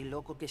phones at the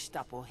local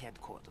Gestapo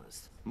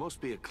headquarters.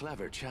 Must be a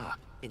clever chap.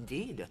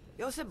 Indeed.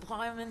 Joseph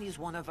Breiman is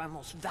one of our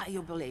most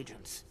valuable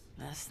agents.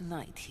 Last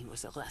night he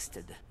was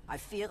arrested. I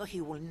fear he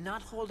will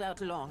not hold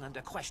out long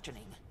under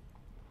questioning.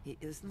 He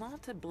is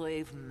not a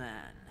brave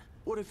man.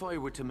 What if I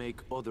were to make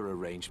other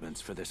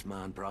arrangements for this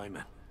man,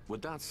 Breiman?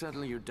 Would that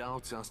settle your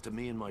doubts as to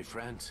me and my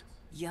friends?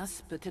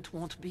 Yes, but it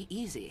won't be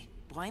easy.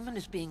 Breiman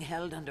is being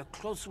held under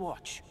close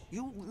watch.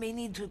 You may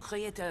need to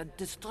create a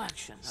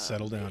distraction.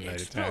 Settle down,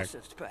 Night Attack.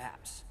 Explosives,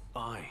 perhaps.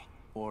 Aye,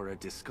 or a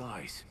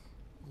disguise.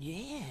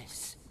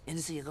 Yes. In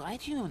the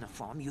right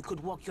uniform, you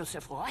could walk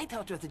yourself right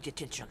out of the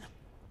detention.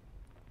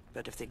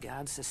 But if the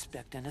guards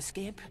suspect an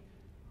escape,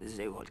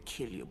 they will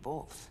kill you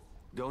both.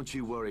 Don't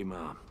you worry,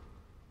 Mom.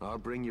 I'll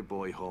bring your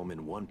boy home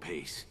in one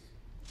piece.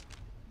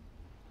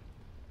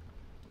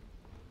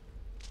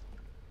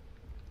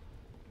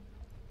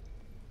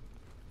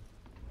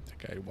 That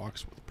guy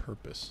walks with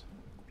purpose.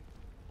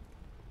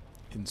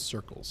 In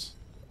circles.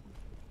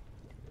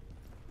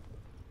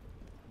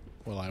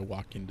 While I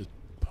walk into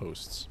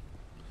posts.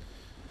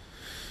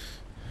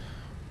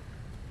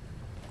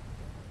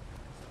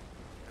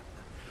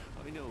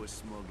 I know a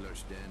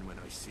smuggler's den when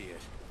I see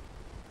it.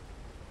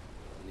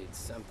 Need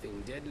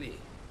something deadly.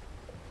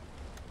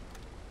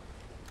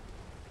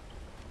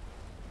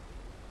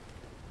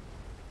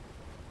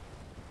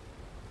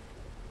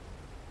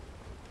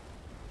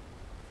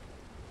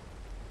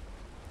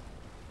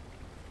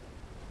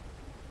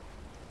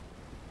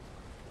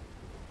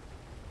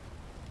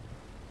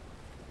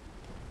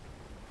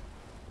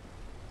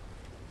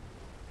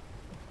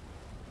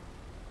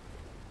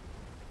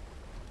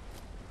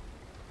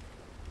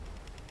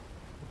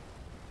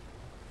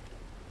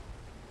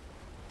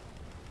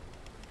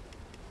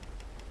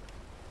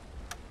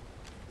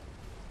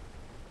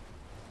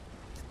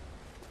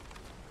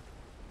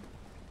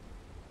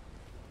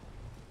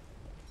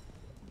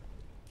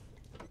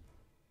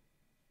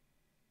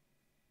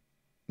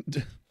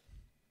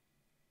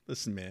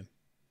 Listen, man.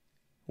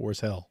 War's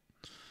hell.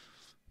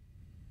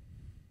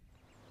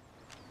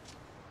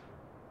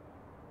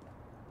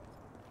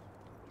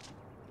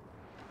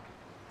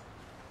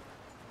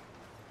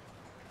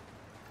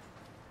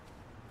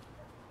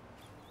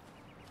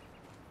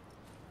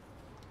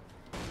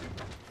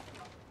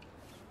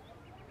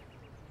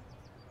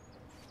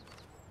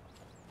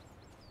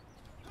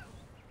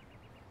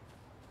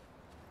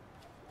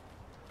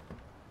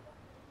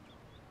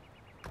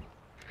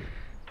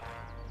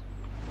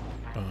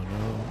 Oh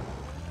no.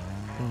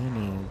 Oh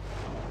no.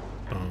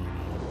 Oh no.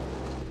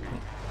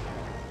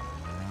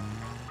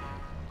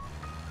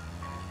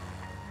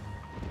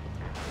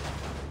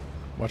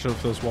 Watch out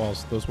for those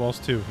walls. Those walls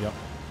too. Yep.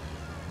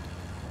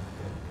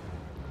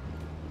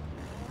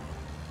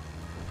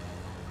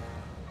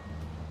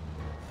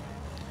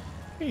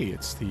 Hey,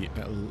 it's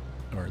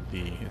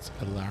it's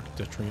l'Arc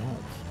de Triomphe.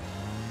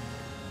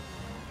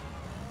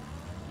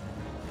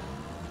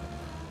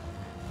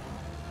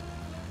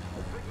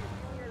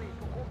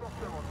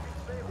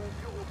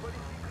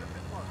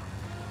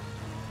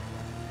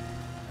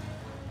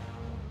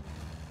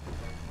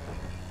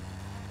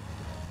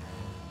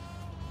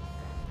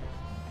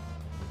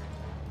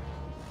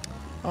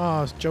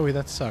 Oh, Joey,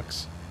 that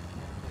sucks.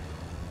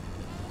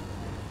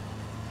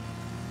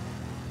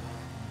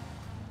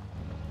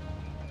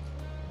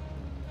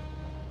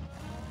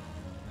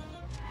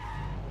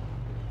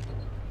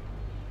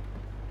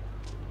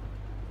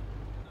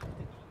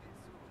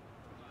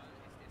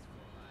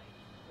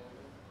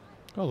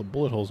 Oh, the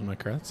bullet holes in my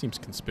car. That seems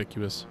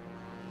conspicuous.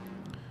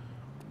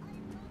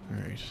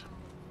 Alright.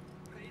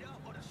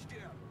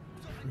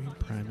 Free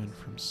Primon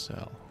from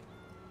Cell.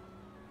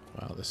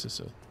 Wow, this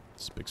is a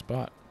big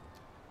spot.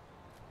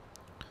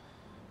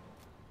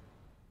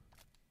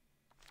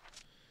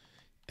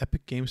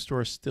 Epic Game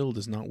Store still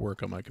does not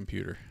work on my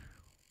computer.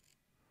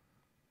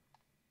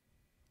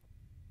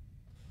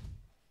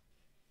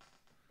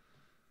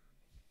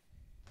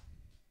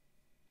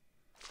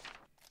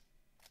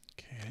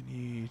 Okay, I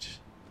need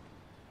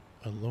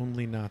a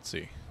lonely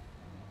Nazi.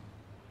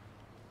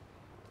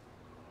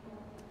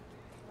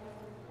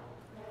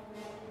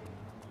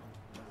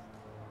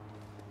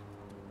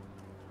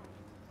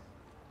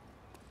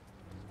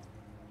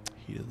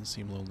 He doesn't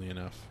seem lonely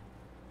enough.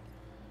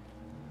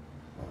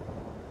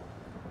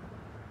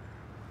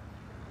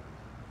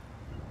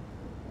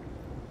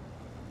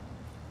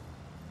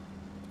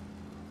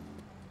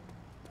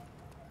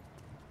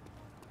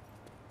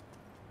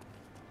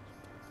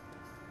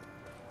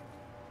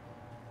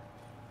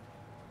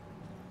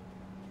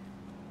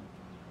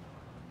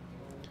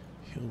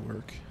 He'll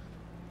work.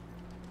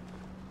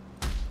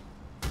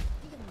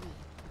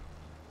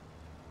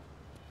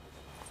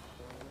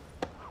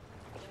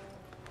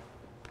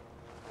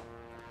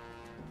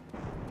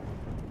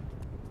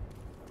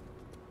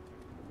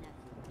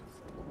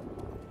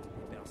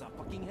 Bells are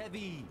fucking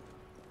heavy.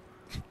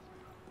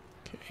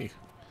 Okay.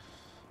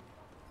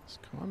 Let's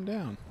calm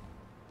down.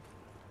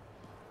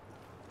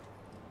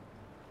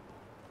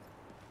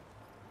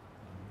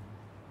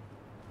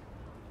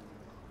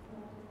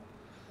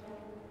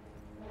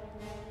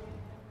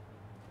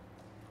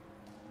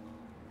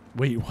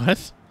 Wait,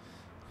 what?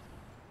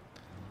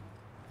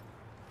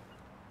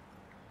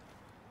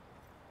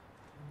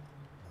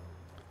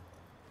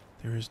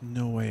 There is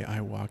no way I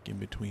walk in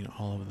between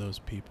all of those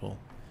people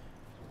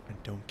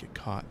and don't get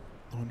caught.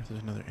 I wonder if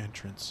there's another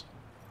entrance.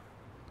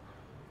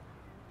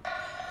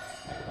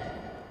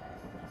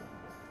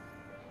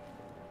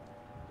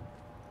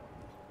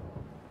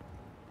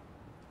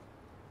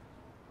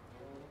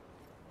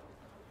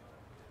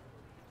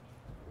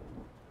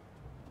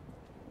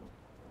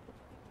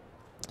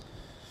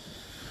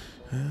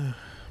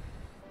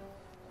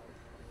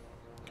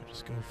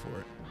 Just go for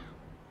it.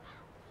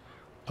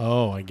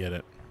 Oh, I get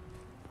it.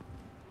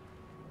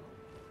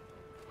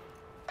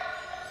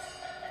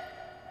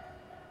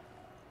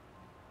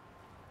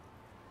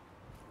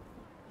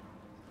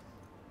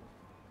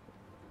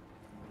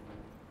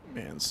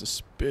 Man,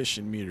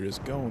 suspicion meter is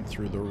going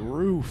through the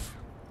roof.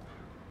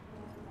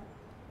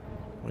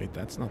 Wait,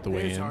 that's not the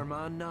way in. There's our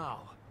man now.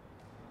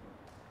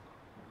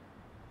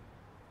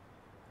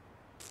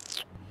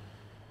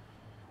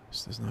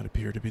 This does not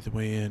appear to be the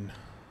way in.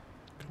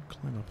 Could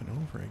climb up and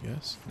over, I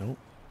guess. Nope.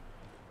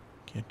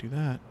 Can't do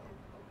that.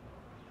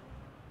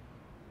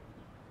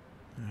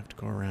 I have to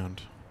go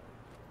around.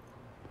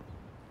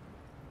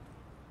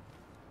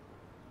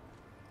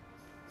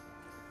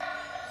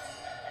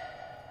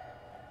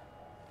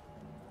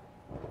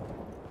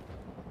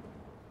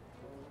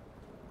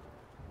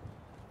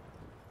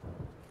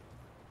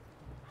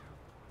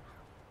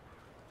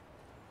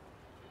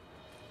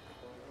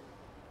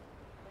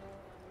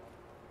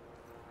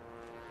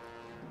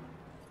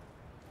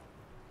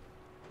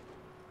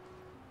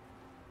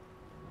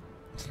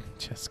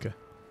 Jessica.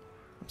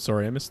 I'm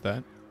sorry I missed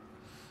that.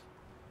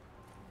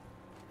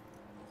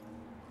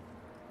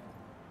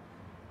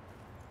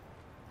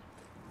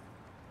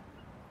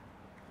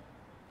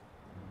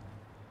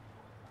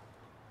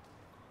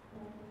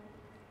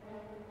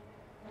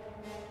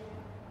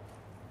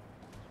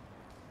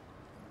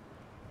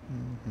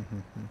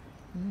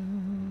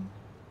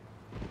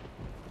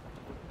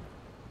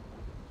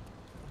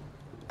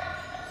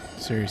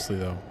 Seriously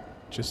though,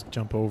 just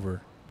jump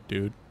over,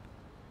 dude.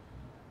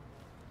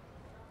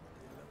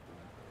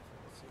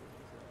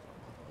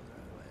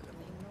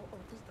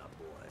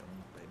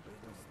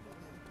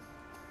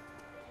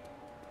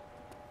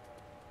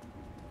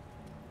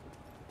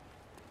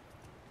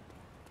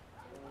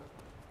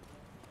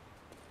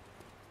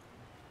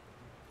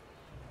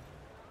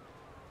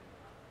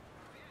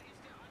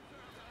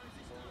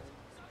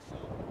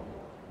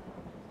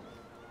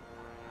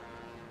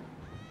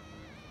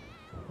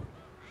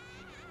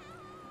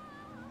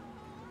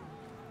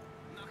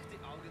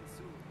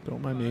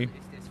 Don't mind me.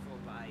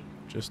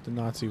 Just a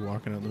Nazi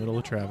walking in the middle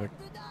of traffic.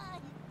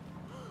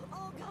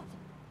 Oh God,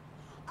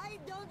 I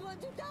don't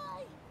want to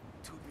die.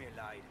 Tut mir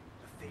leid.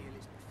 Befehl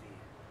ist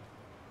Befehl.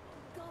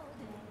 God!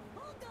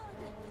 Oh God!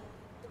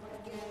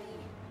 Don't kill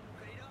me!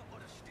 Rede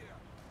oder stirb.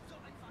 So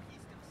einfach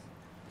ist das.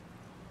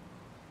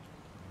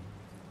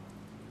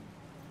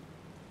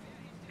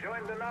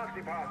 Join the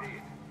Nazi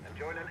Party and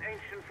join an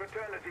ancient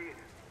fraternity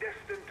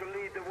destined to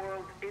lead the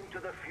world into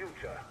the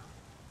future.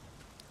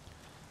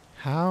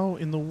 How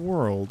in the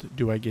world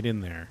do I get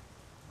in there?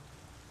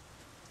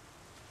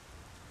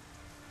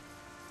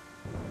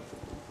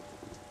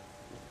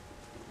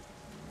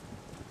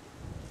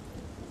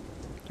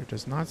 There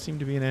does not seem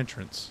to be an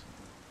entrance.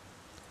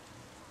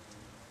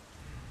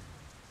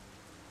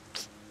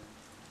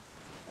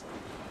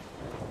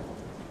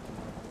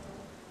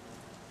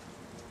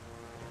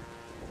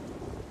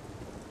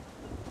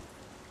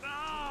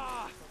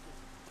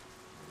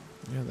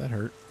 Yeah, that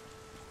hurt.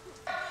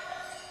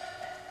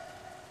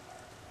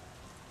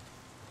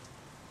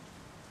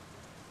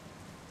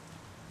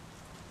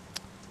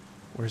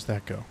 Where's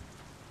that go?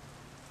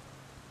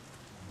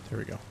 There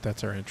we go.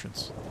 That's our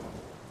entrance.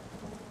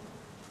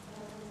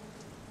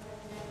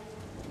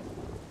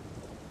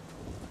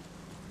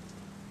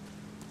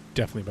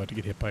 Definitely about to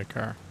get hit by a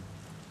car.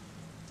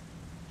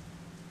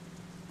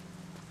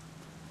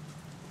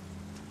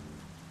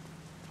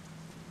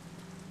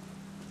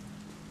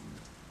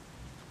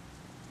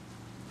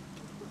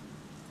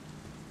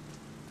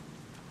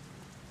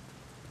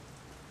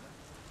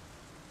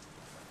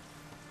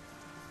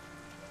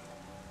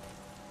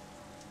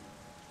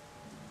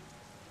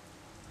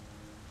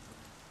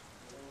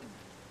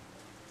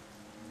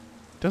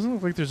 Doesn't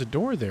look like there's a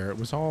door there. It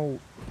was all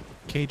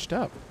caged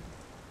up.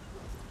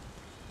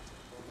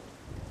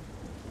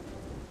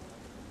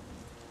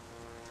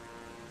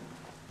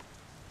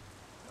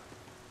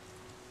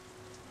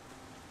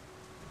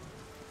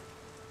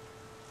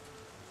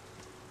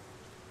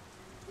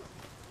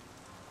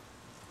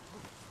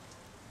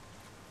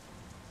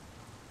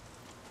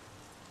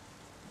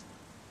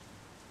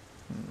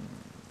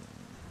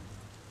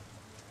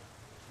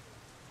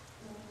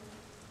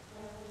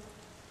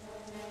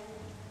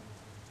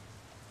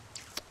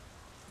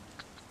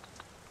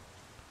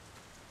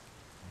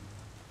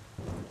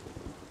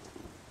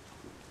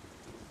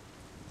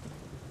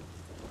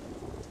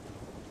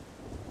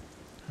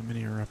 How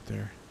many are up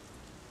there?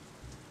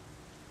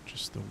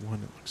 Just the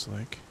one, it looks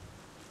like.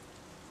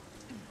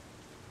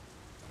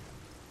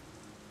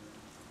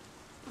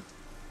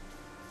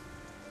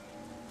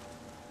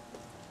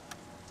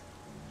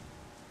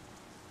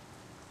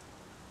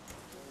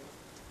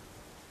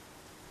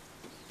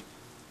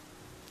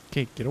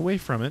 Okay, get away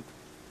from it.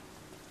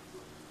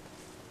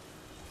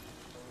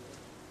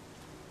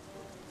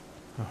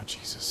 Oh,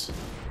 Jesus.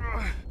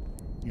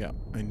 Yeah,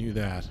 I knew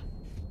that.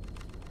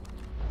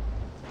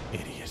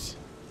 Idiot.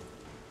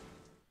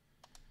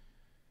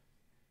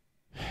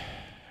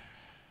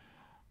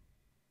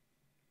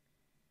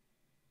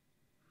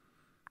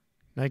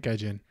 Night,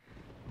 Gaijin.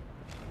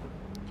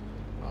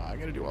 Oh, I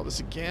gotta do all this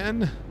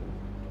again.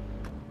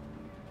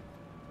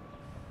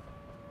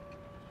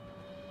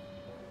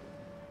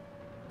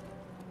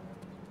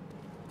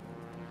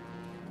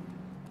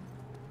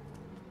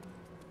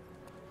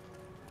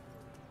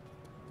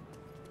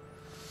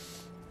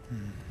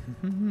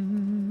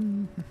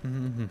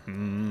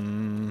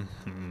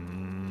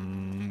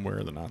 Where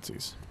are the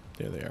Nazis?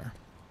 There they are.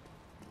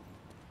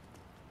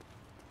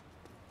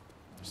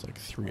 There's like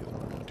 3 of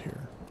them around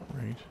here,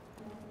 right?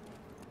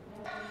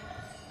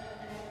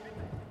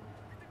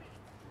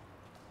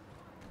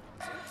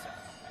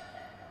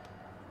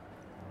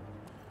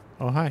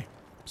 Oh, hi.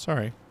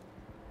 Sorry.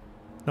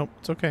 Nope,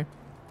 it's okay.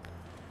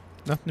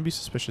 Nothing to be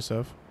suspicious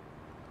of.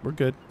 We're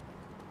good.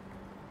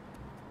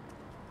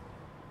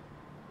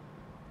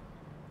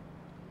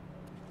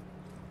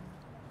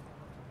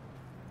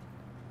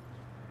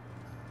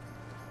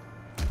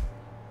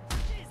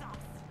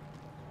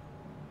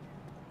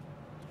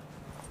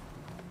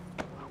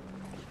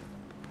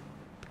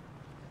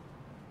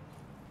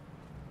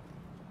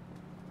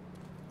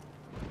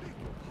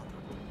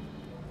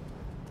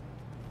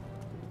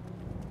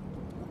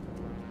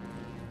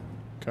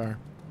 Car.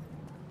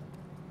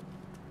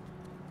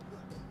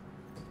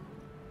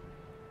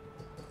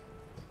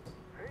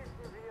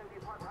 Treten Sie in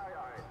die Partei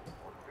ein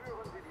und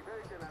führen Sie die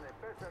Welt in eine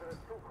bessere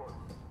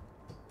Zukunft.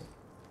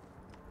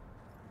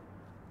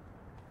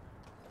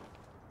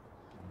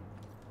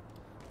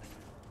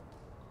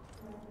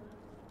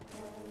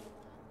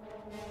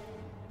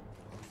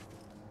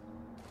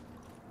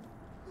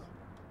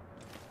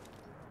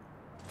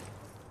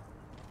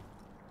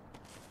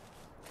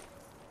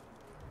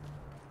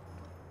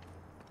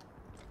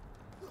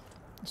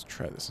 Let's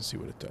try this and see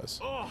what it does.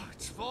 Oh,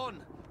 it's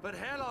fun, but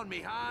hell on me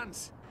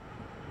hands.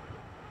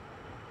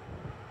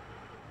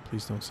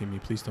 Please don't see me.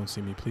 Please don't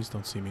see me. Please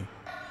don't see me.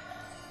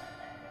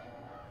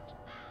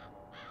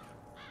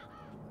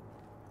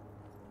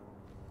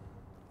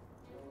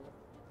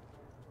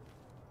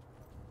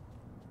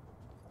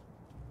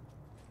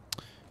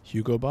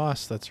 Hugo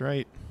Boss, that's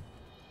right.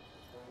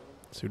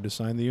 That's who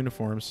designed the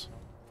uniforms.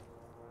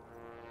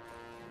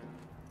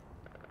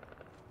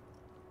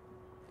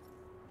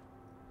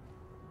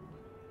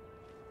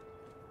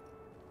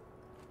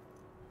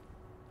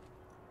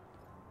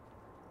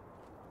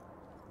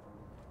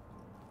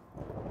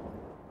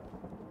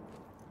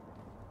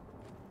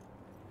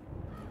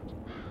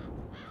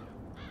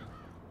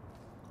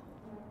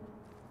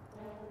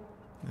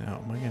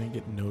 Now, am I going to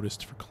get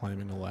noticed for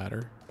climbing a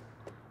ladder?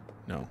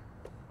 No.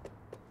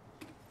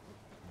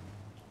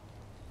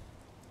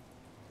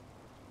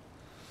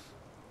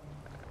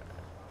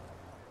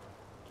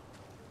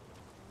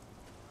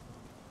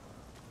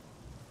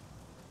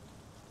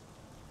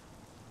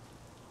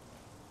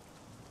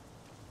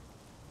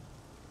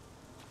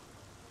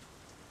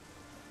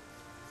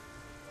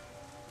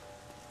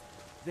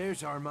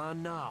 There's our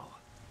man now.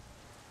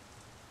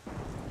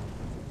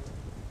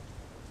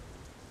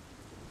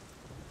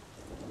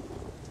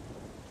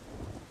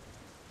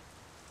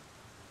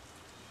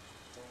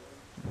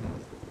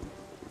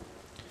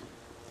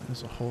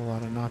 There's a whole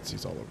lot of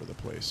Nazis all over the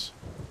place.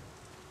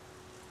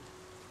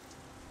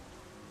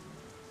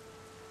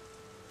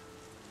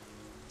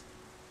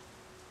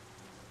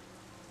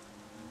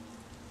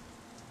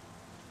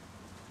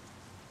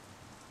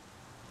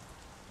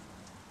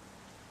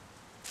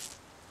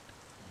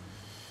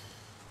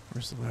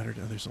 Where's the ladder?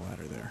 Oh, there's a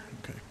ladder there.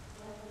 Okay.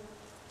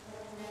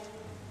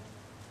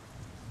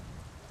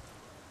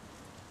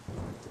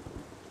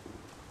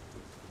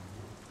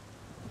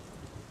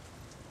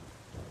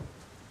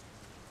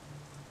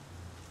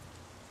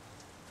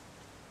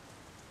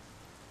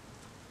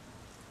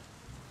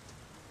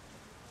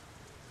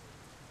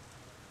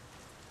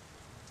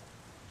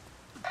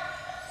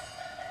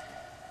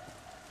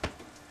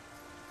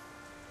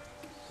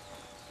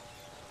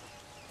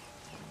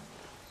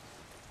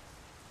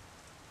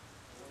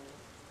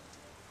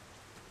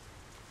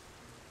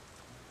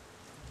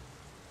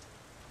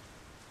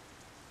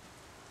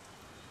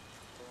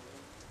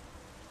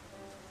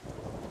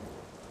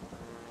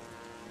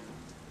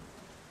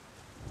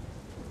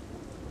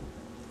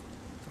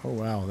 Oh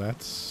wow,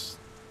 that's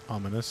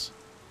ominous.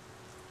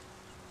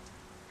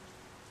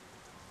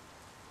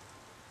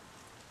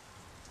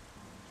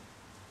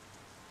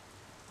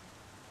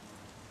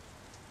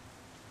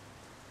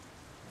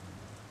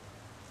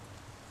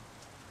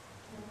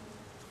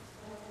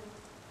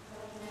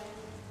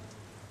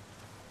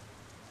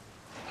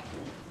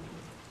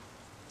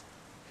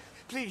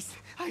 Please,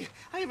 I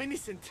am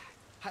innocent.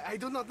 I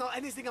do not know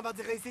anything about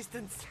the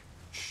resistance.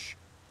 Shh.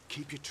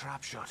 Keep your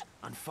trap shut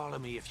and follow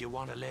me if you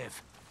want to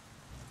live.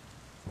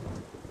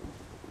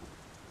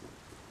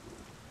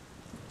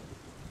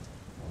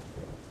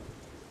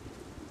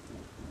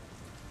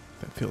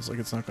 That feels like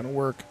it's not going to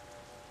work.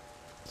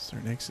 Is there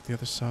an exit the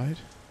other side?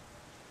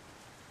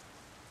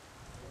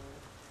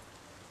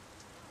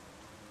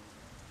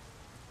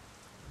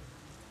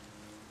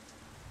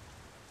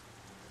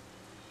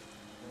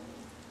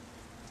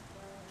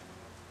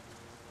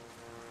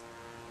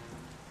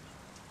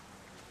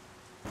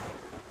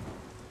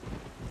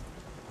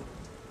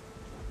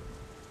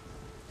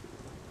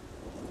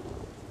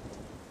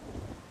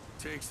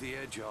 Takes the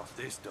edge off,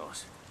 this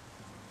does.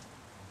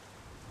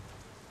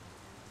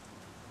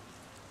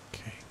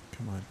 Okay,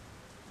 come on.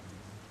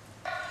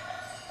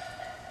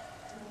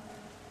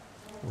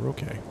 We're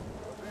okay.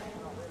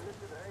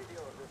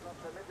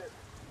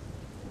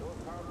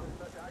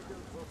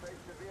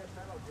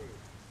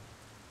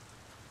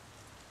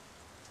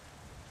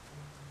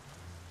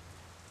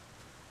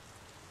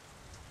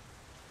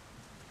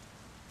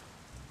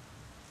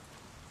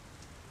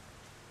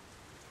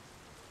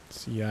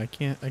 See, I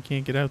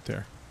can't get out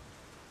there.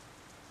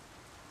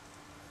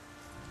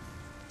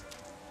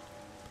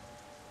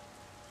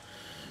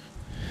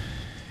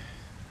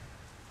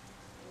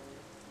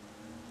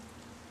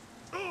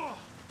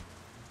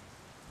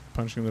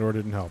 Punching the door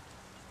didn't help.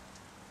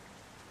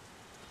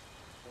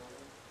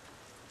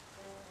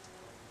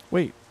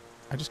 Wait,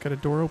 I just got a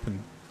door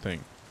open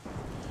thing.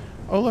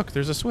 Oh look,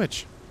 there's a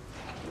switch.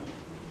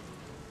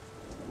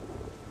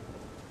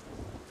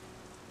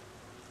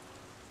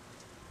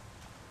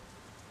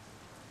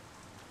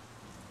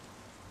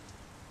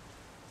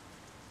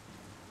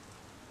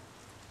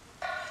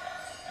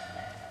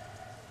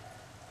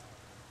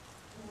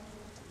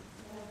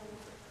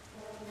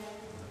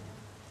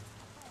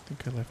 I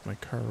think I left my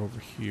car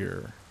over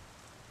here.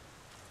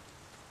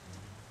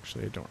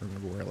 Actually, I don't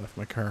remember where I left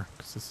my car,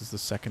 because this is the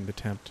second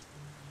attempt.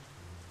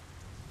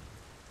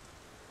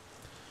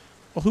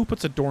 Well, who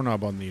puts a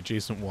doorknob on the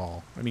adjacent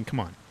wall? I mean, come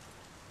on.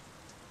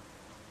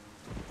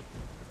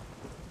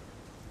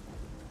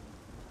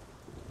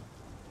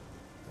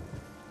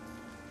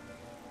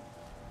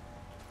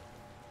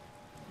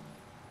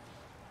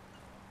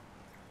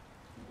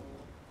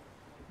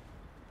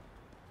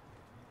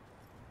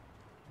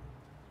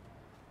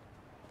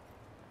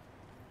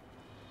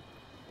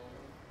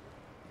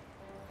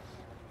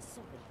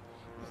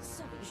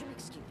 Sorry, je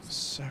m'excuse.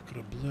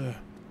 Sacre bleu.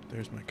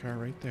 There's my car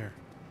right there.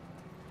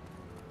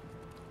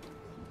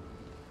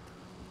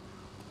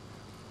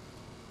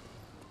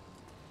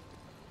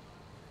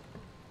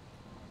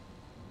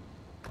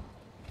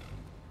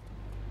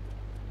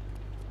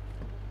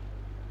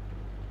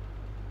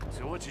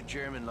 So what's a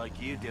German like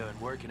you doing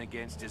working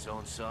against his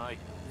own side?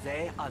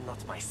 They are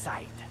not my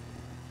side.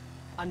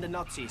 Under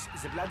Nazis,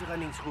 the blood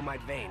running through my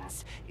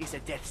veins is a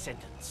death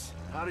sentence.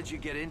 How did you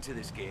get into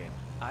this game?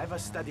 I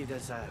was studied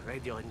as a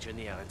radio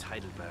engineer at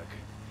Heidelberg.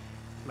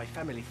 My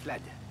family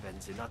fled when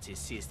the Nazis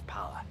seized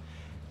power.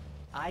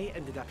 I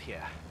ended up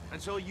here.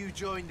 And so you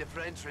joined the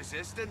French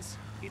resistance?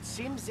 It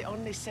seems the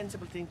only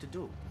sensible thing to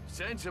do.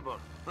 Sensible?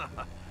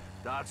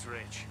 That's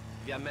rich.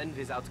 We are men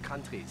without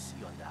countries,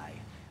 you and I.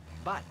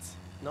 But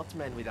not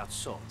men without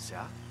swords,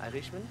 yeah,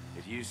 Irishman?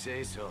 If you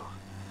say so.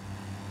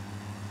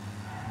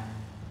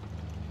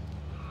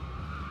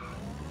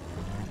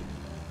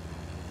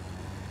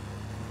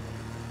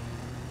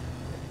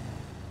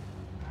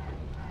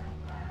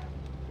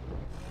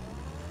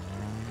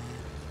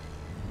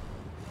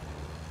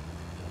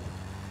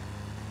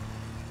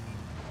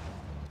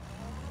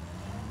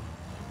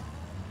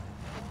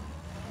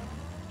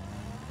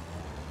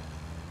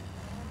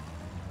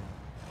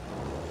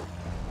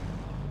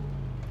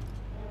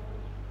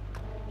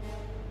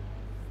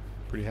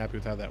 Pretty happy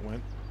with how that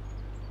went.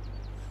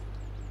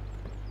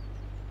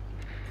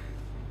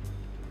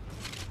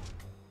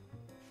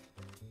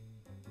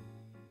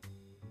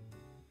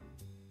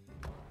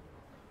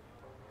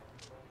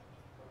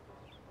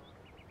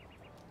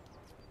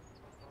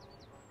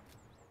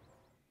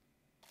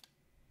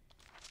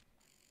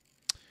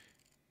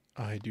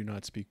 I do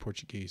not speak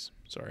Portuguese,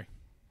 sorry.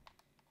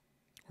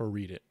 Or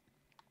read it.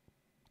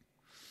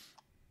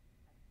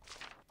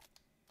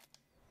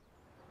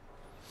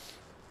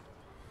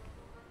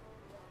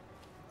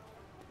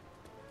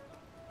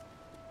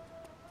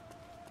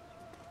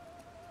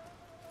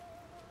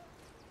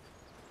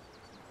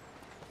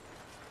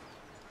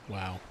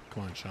 Wow.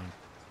 Come on, Sean.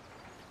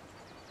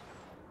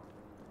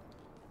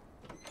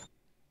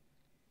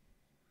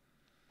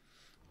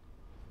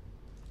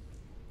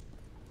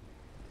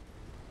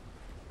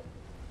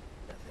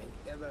 Nothing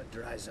ever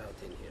dries out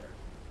in here.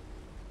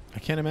 I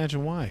can't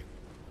imagine why.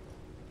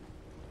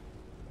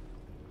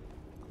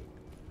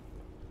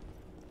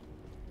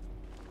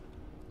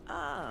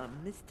 Ah,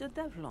 Mr.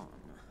 Devlin.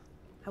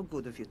 How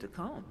good of you to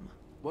come.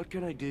 What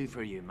can I do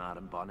for you,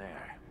 Madame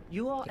Bonaire?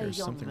 You are There's a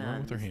young something wrong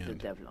man, with her Mr. hand.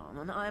 Devlin,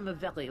 and I am a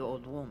very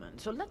old woman.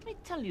 So let me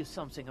tell you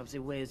something of the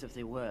ways of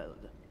the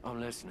world. I'm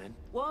listening.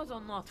 Wars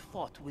are not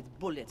fought with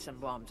bullets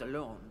and bombs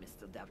alone,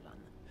 Mr. Devlin.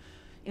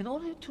 In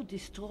order to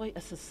destroy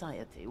a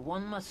society,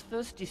 one must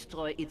first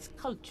destroy its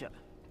culture.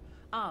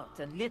 Art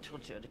and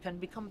literature can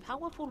become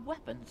powerful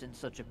weapons in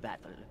such a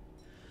battle.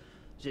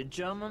 The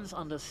Germans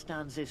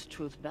understand this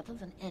truth better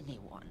than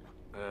anyone.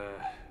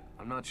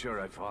 I'm not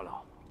sure I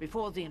follow.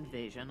 Before the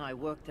invasion, I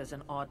worked as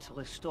an art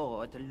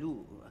restorer at the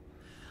Louvre.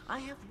 I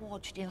have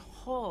watched in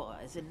horror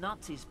as the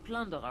Nazis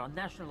plunder our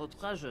national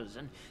treasures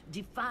and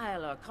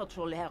defile our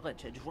cultural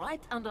heritage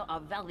right under our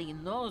very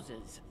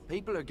noses.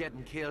 People are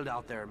getting killed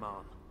out there,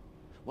 Mom.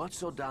 What's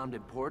so damned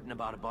important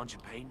about a bunch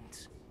of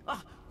paintings?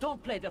 Ah,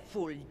 don't play the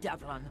fool,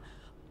 Devlin.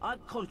 Our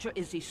culture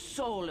is the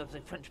soul of the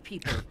French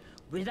people.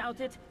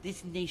 Without it,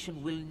 this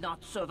nation will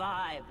not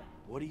survive.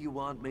 What do you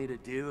want me to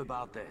do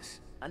about this?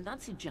 A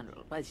Nazi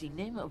general by the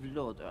name of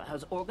Loder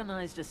has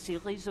organized a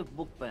series of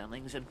book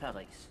burnings in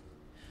Paris.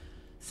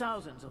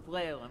 Thousands of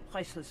rare and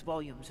priceless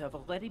volumes have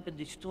already been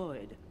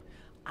destroyed.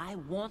 I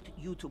want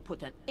you to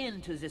put an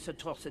end to this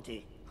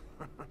atrocity.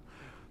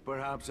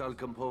 Perhaps I'll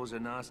compose a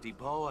nasty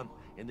poem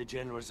in the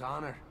general's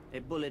honor. A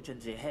bullet in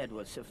the head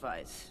will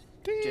suffice.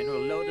 Damn.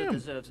 General Loder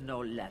deserves no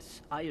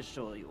less, I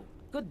assure you.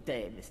 Good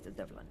day, Mr.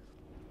 Devlin.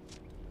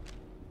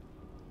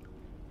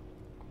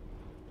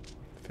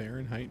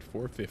 Fahrenheit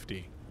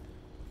 450.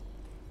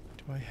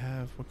 Do I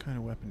have... What kind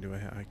of weapon do I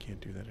have? I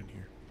can't do that in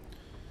here.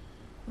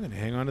 I'm going to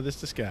hang on to this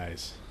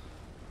disguise.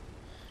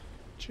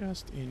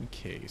 Just in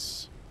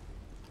case.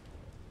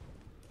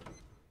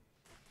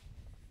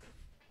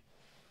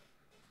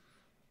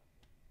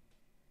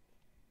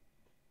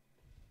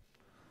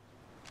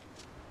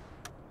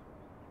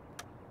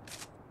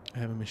 I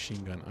have a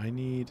machine gun.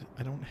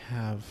 I don't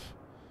have...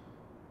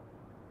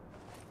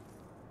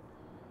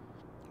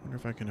 I wonder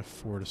if I can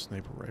afford a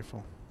sniper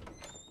rifle.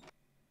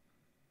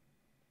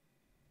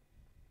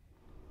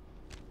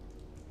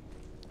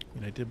 I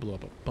mean, I did blow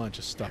up a bunch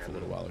of stuff a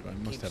little while ago. I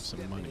must have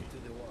some money.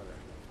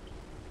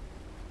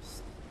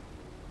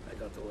 I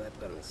got the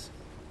weapons.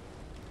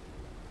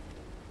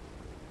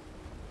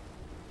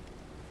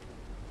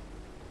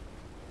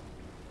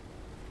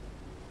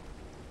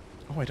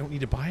 Oh, I don't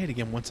need to buy it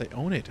again once I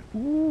own it.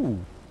 Ooh.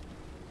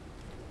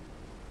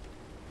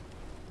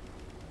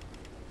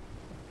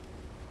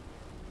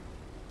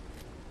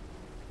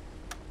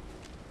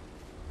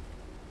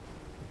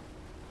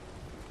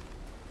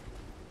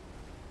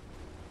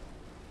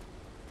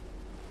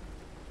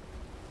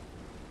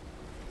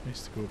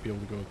 Nice to be able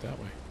to go it that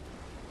way.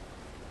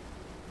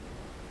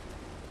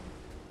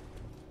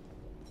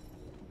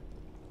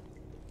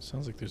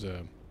 Sounds like there's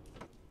a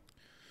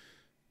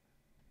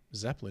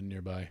Zeppelin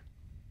nearby.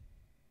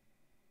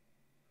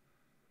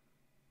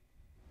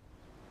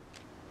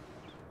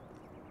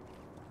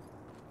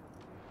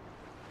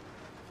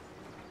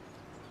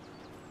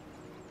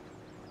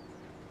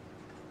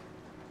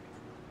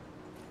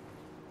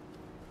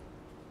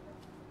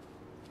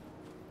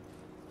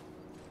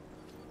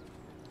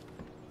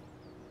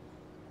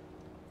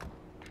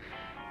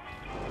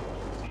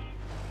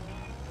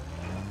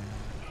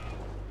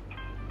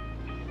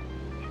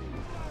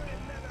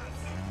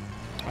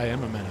 I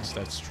am a menace,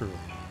 that's true.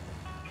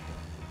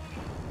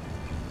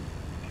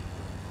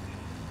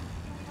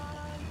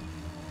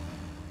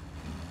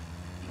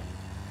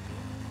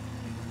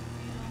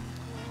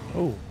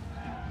 Oh,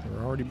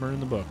 they're already burning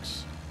the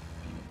books.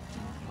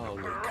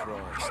 Holy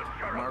Christ.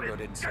 Margot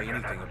didn't say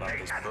anything about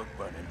this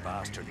book-burning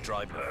bastard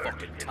driving a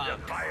fucking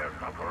tank. Fires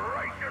of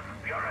righteous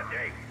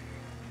purity.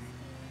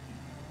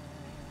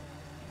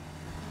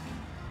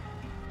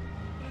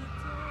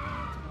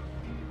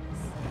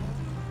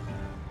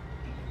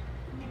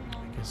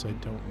 I guess I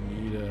don't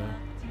need a...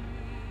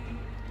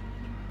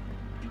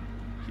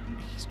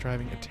 He's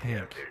driving a tank. There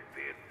will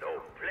be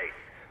no place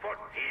for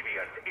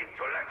deviant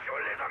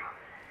intellectualism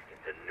in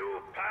the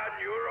new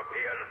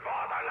pan-European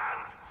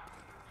fatherland.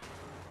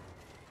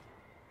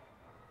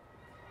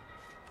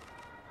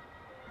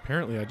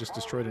 Apparently I just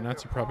destroyed a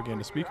Nazi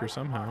propaganda speaker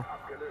somehow.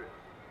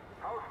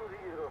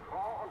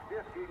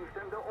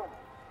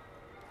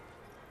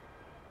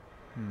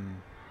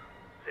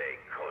 They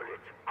call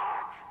it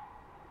art.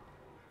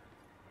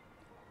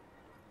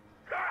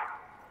 Ah,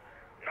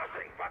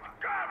 nothing but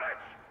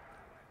garbage.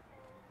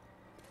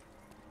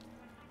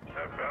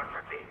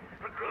 Perversity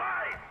and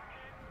lies.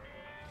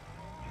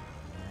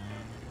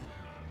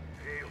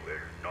 We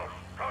will not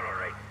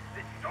tolerate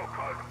this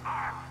so-called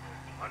art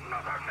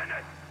another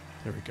minute.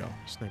 There we go.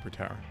 Sniper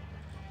tower.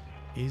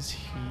 Is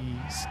he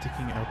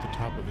sticking out the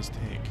top of his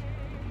tank?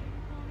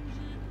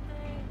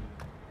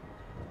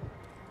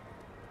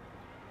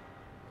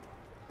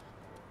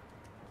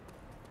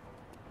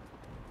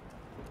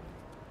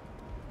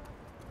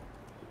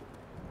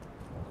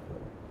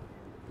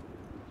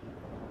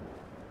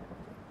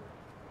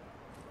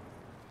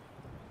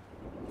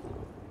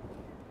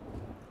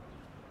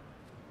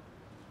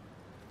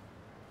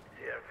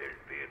 There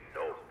will be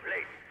no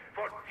place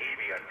for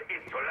deviant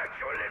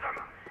intellectualism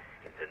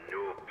in the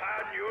new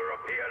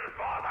pan-European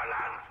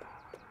fatherland.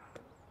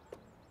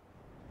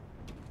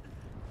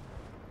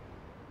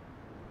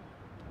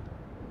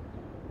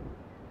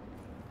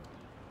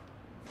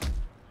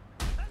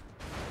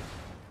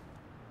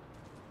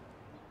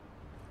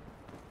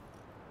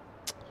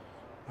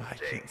 I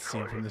can't see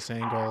him from this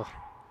angle.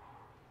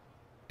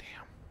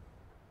 Damn.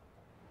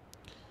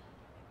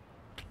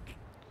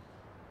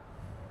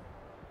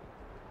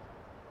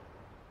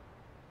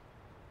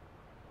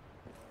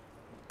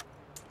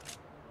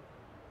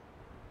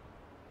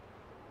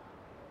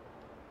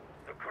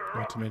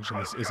 Not to mention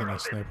this isn't a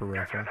sniper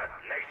rifle. Nation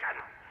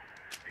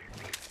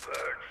will be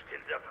purged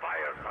in the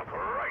fires of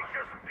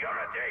righteous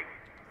purity.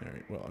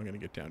 Alright, well, I'm going to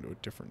get down to a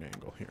different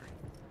angle here.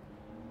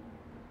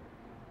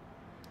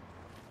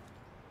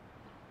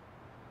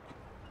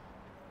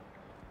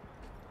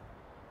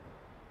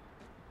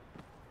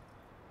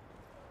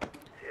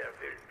 There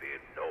will be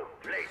no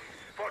place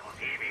for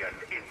deviant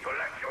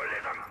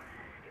intellectualism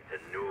in the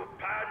new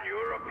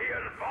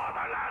pan-European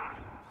fatherland.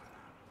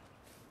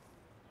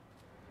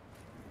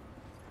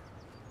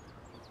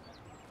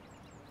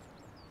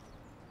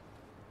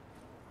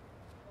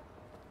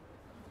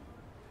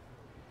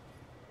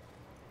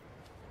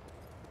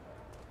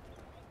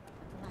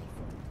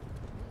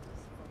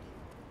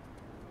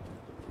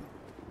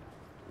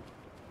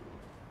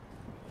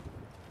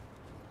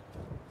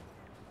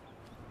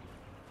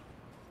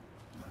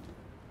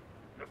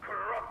 The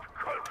corrupt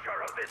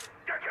culture of this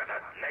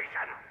decadent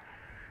nation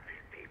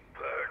will be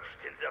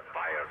purged in the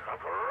fires of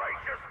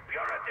righteous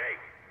purity.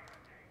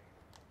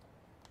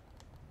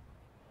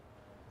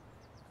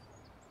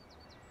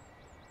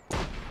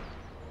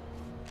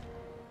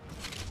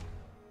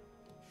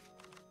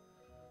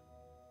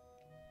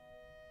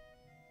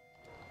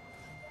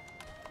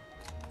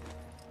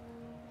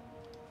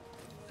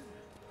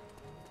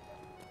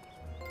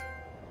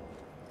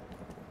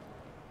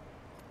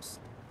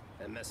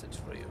 A message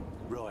for you.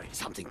 Roy,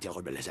 something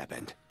terrible has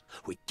happened.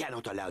 We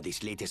cannot allow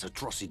this latest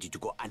atrocity to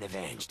go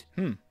unavenged.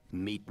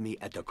 Meet me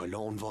at the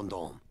Cologne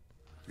Vendôme.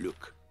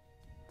 Look.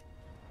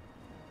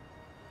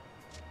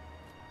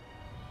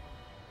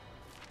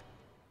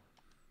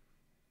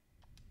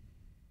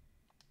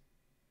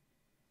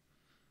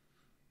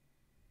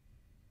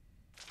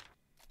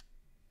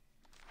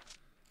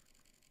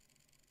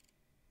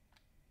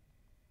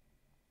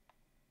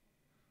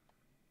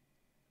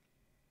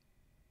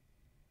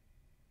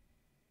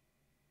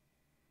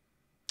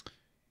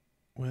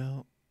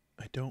 Well,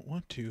 I don't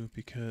want to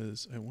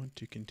because I want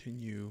to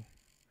continue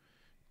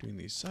doing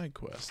these side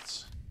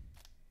quests.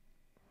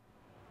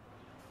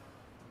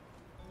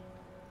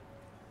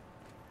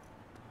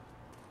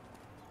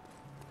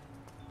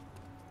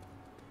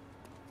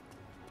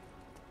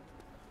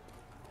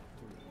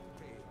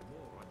 Pay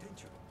more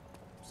attention.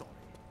 Sorry.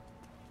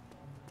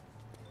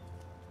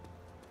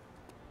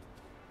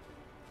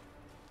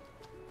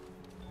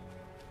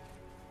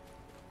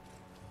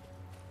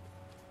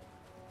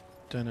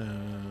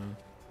 Dunna.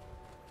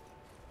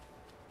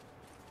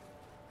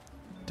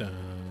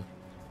 Dunna.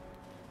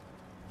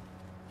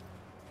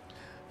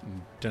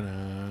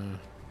 Dunna.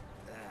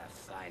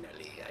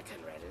 Finally, I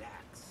can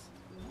relax.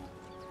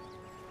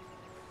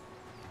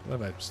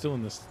 Love it. I'm still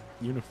in this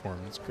uniform.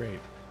 It's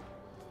great.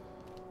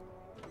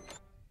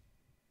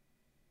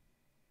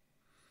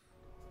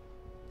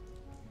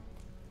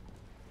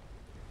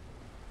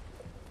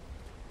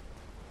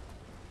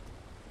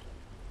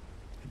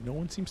 no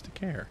one seems to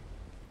care.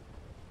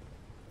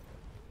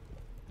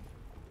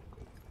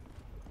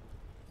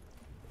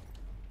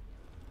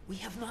 We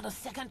have not a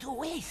second to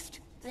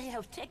waste. They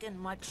have taken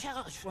my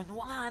cherished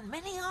Renoir and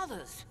many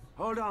others.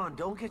 Hold on,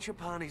 don't get your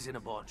panties in a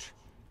bunch.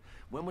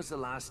 When was the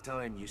last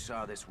time you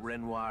saw this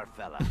Renoir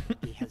fella?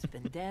 He has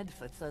been dead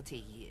for 30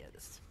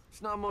 years.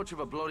 It's not much of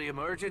a bloody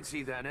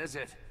emergency then, is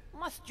it?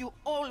 Must you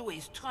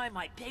always try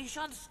my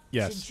patience?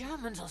 Yes. The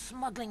Germans are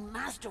smuggling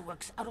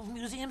masterworks out of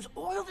museums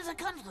all over the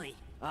country.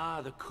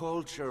 Ah, the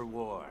culture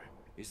war.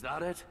 Is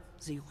that it?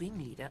 The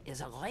ringleader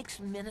is a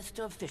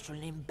Reichsminister official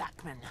named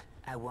Bachmann.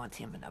 I want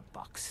him in a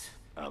box.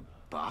 A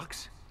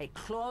box? A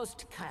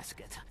closed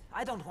casket.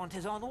 I don't want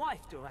his own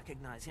wife to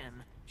recognize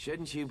him.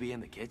 Shouldn't you be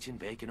in the kitchen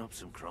baking up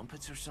some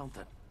crumpets or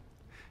something?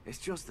 It's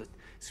just that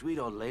sweet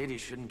old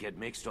ladies shouldn't get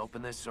mixed up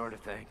in this sort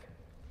of thing.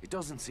 It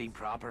doesn't seem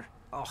proper.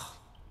 Oh,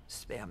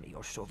 spare me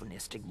your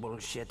chauvinistic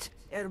bullshit.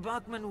 Herr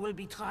Bachmann will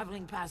be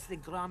traveling past the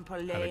Grand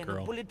Palais in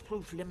a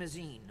bulletproof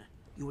limousine.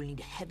 You will need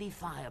heavy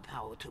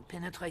firepower to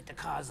penetrate the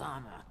car's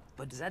armor,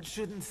 but that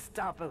shouldn't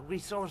stop a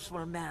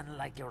resourceful man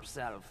like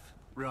yourself.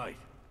 Right.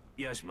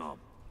 Yes, Mom.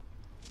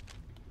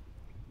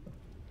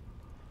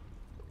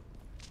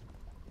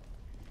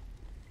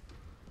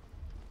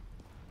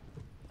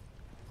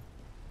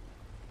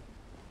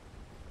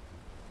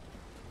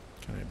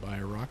 Can I buy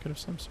a rocket of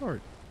some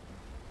sort?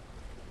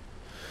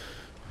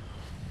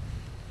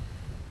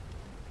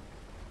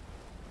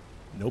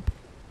 Nope.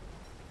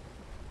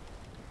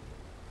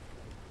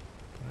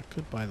 But I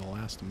could buy the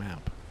last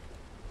map.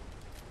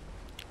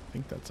 I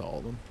think that's all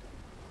of them.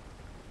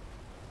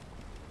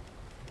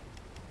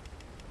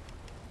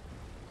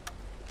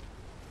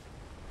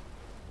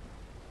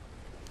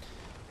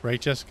 Right,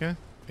 Jessica?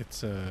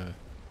 It's it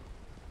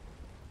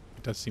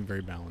does seem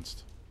very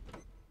balanced.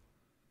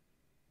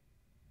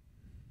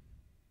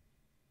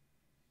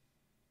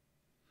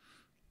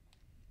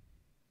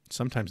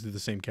 Sometimes they're the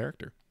same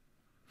character.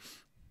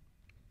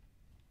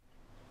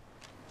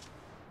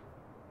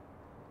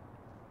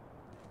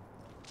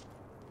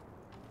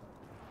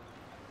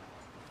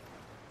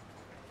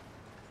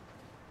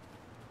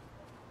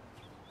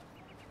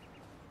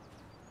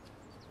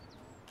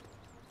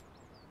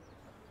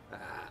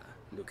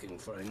 Looking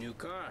for a new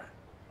car.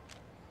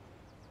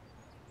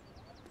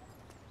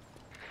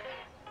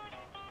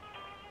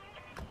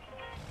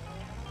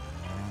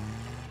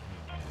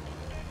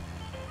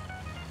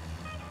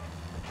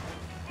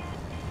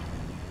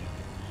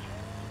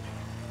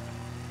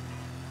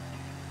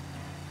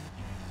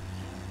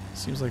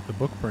 Seems like the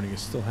book burning is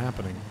still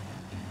happening.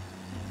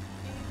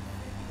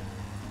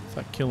 I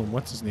thought killing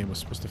what's-his-name was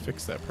supposed to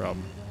fix that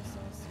problem.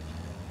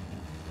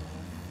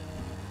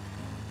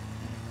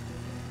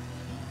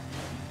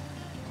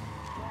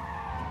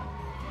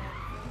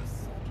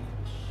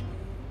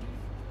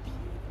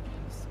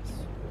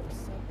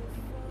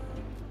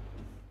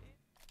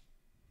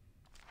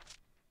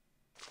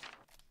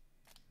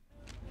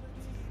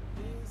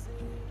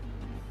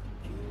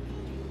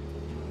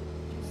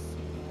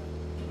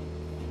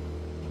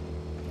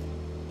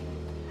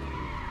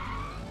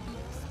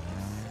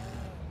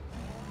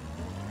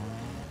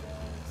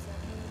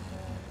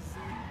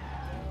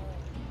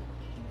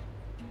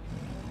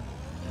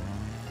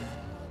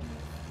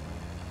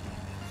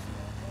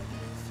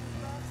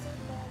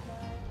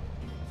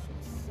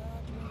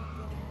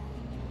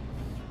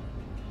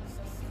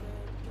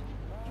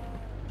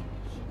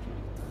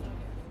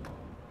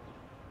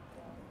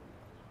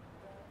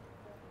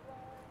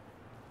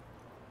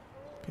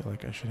 I feel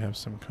like I should have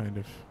some kind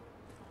of...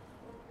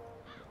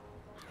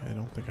 I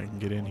don't think I can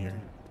get in here.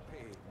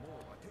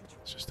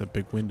 It's just a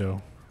big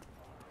window.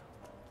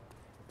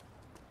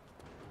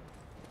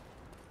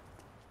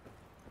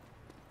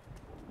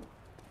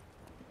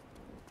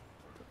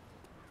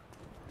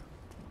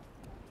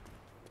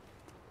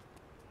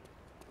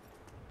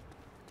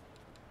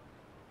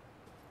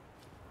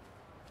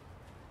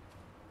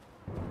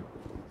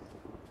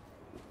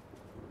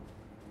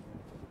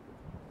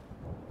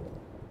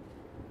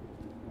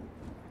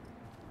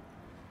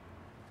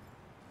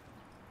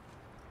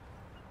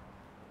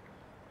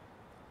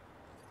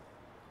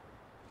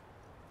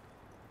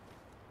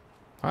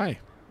 Hi.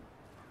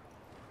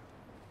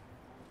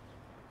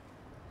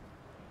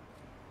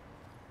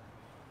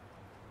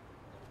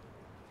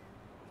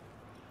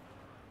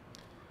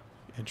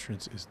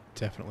 Entrance is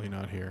definitely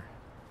not here.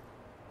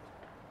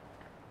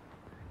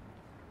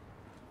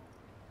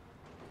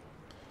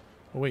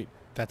 Oh wait,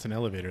 that's an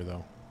elevator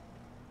though.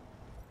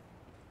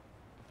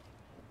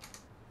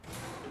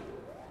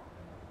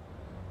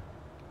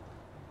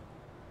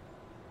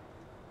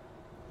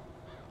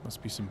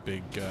 Must be some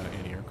big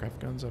anti-aircraft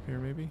guns up here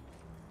maybe?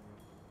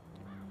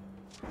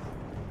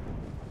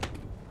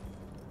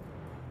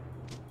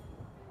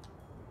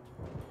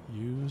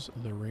 Use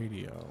the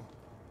radio.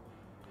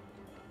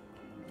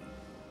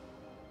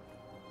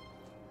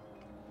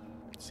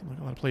 Seems like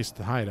a lot of places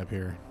to hide up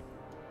here.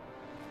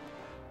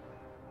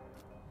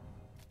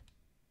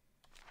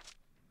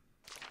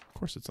 Of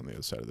course it's on the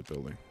other side of the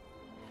building.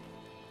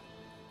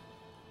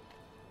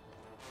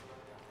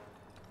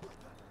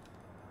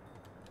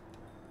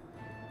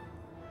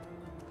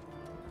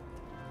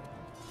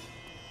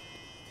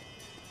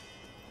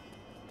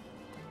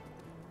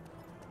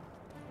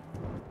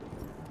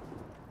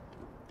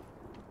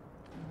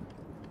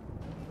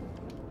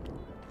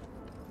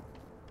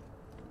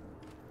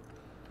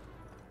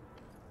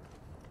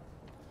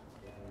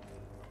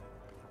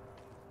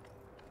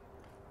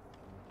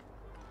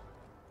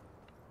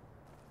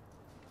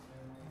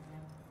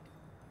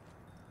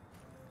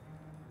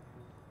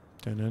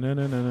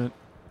 Dun-dun-dun-dun-dun.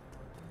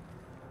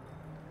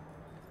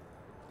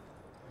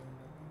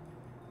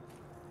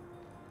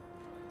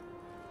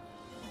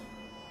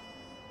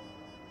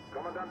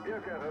 Commandant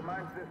Birker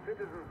reminds the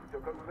citizens to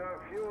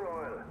conserve fuel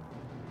oil.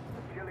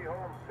 The chilly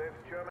home saves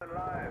German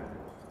lives.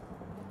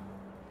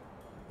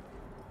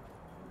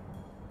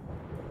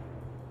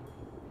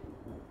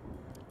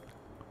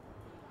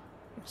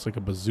 Looks like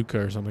a bazooka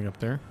or something up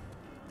there.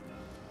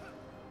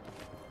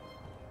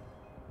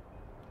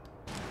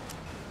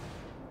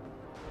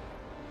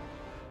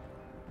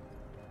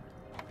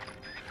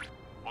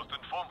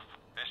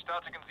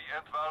 Bestätigen Sie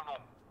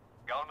Entwarnung.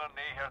 Gauner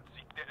nähert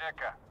sich der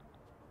Ecke.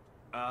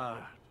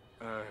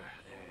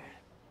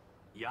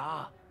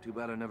 Yeah. Too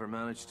bad I never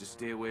managed to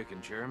stay awake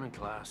in German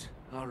class.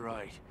 All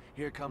right,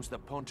 here comes the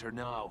punter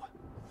now.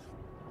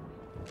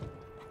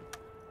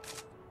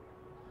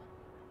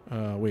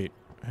 Wait,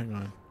 hang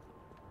on.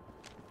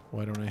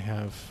 Why don't I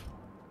have...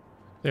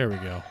 There we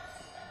go.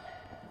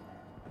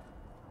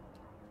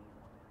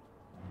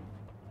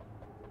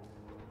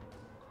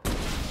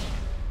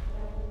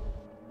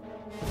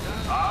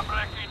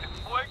 Abbrechen!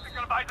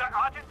 Möglicherweise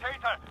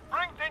Attentäter!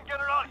 Bringt den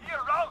General hier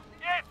raus!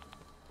 Jetzt!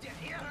 Der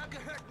Ehre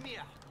gehört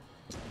mir!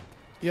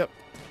 Yep.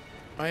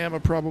 I am a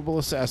probable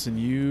assassin.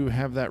 You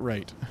have that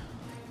right.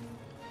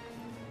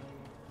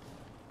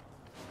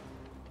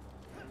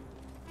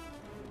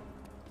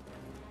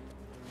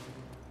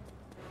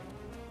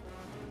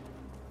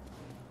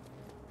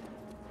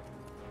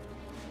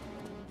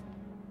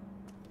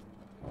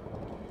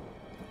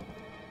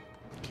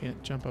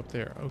 Can't jump up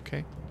there.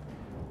 Okay.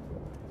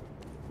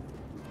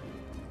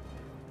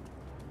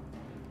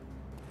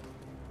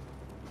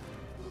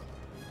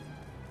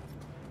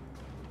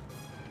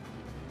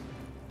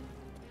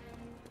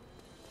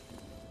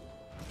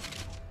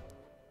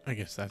 I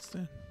guess that's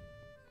it.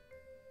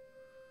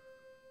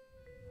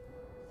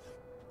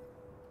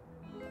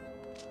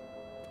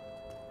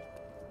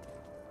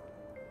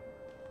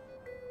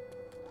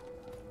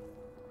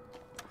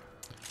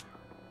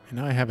 And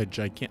now I have a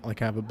gigantic,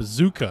 like I have a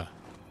bazooka.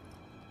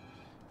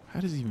 How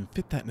does he even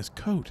fit that in his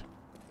coat?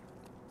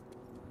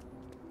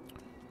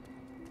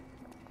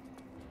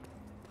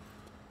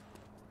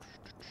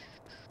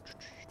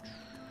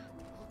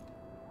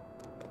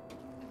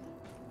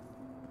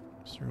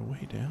 Is there a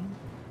way down?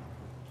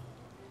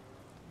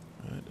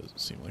 It doesn't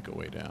seem like a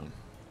way down.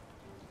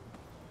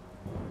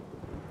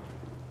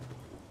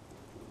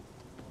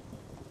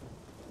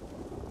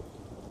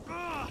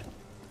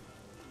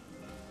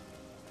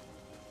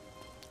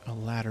 A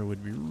ladder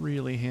would be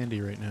really handy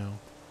right now.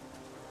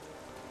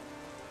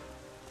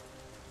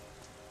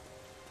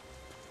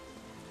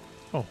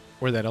 Oh,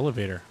 or that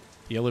elevator.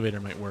 The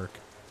elevator might work.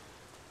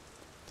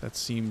 That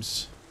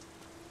seems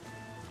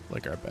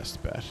like our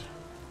best bet.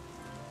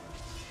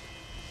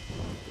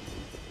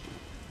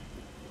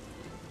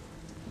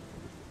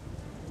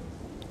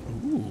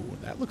 Ooh,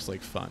 that looks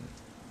like fun.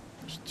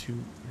 There's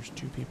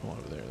two people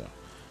over there though.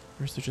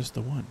 Or is there just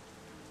the one?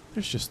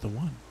 There's just the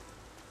one.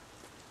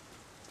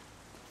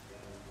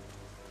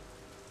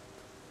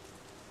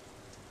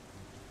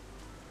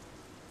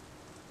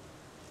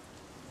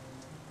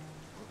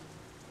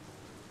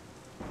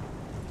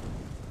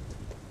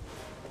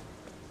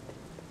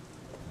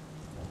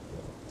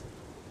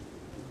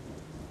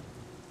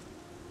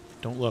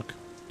 Don't look.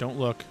 Don't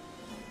look.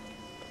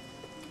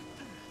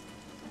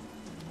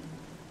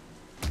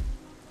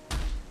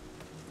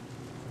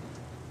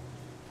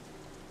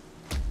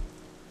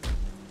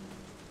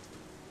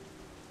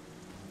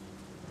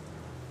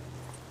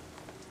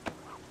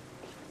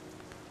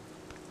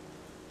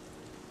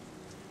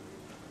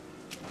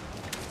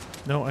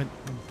 No, I'll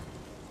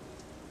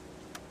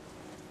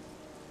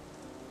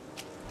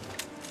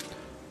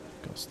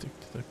stick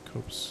to the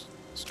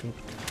scope.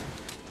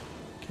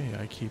 Okay,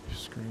 I keep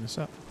screwing this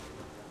up.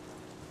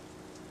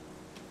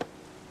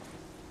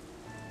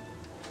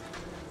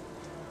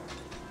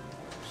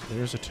 So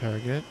there's a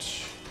target.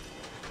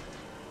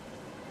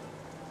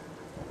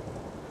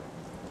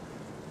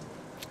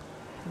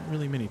 Not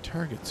really many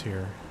targets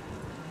here.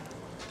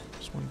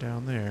 There's one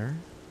down there.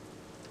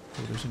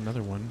 Oh, there's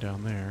another one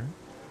down there.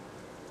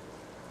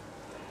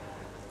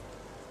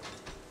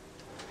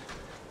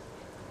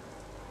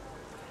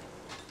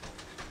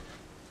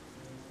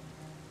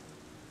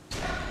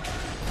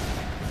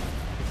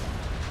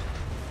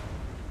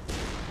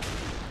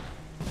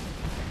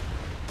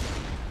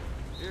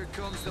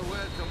 Comes the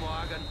welcome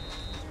wagon.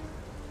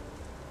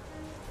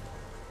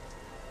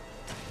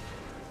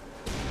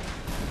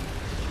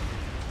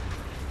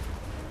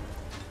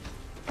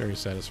 Very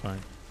satisfying.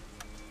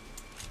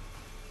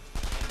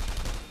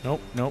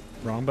 Nope, nope,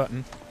 wrong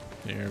button.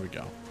 There we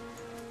go.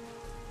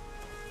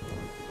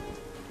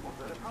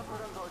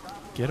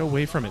 Get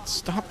away from it.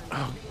 Stop.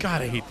 Oh,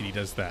 God, I hate that he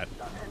does that.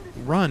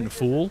 Run,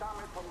 fool.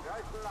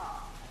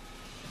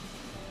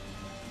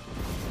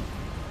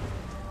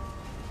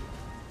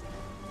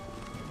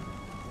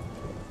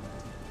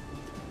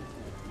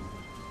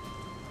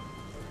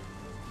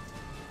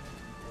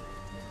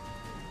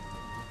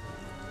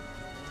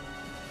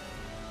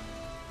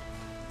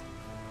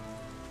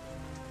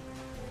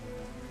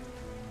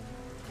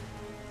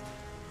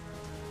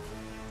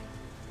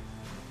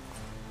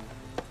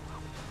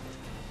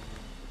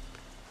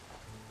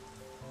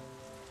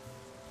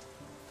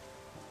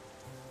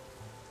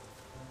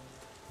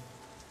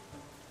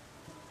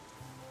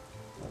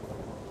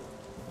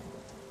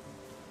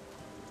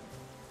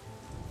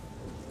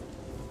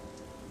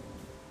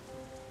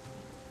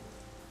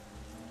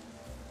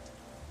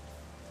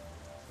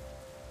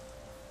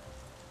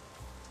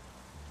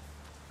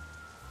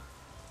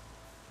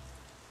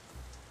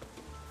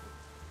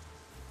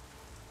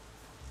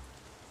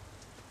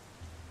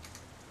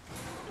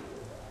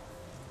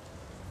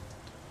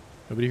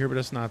 Nobody here but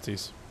us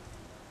Nazis.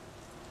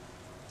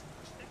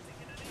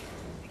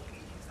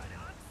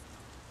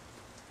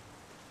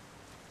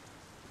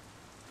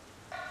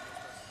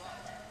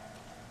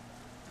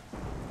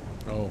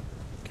 Oh,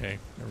 okay.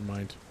 Never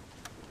mind.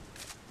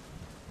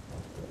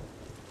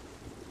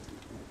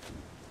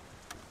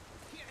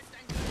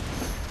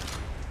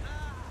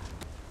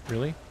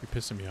 Really? You're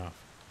pissing me off.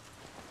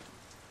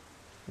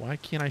 Why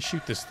can't I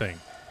shoot this thing?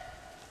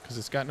 Because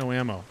it's got no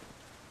ammo.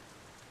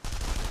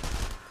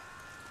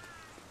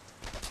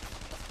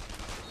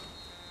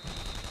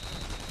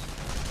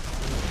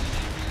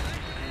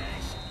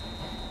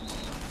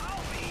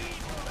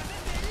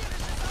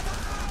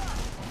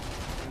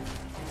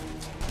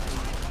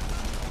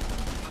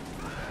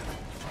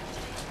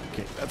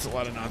 Okay, that's a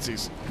lot of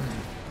Nazis.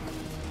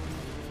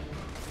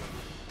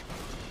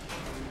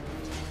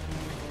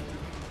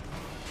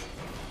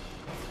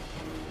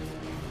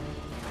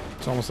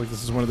 It's almost like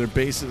this is one of their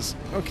bases.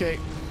 Okay.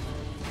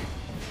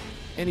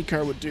 Any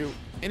car would do.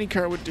 Any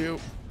car would do.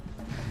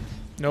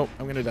 Nope,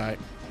 I'm gonna die.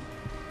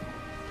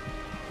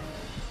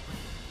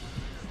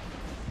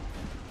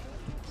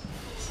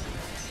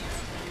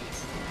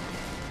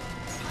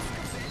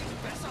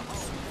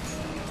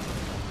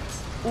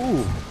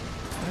 Ooh,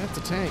 that's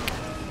a tank.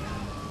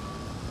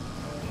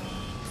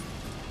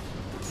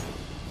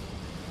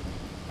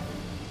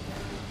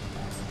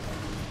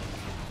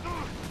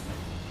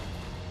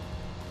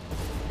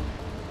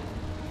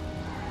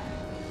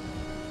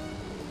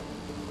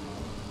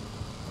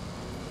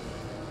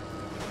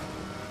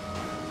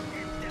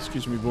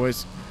 Excuse me,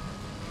 boys.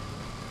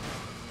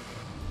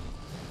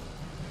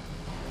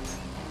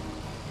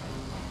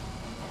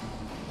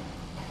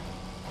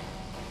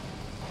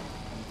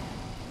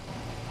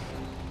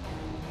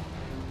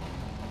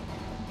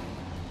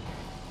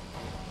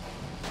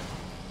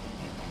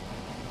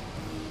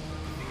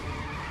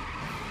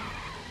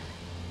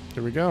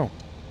 Here we go.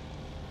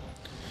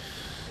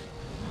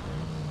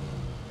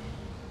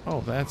 Oh,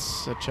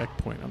 that's a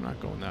checkpoint. I'm not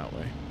going that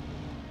way.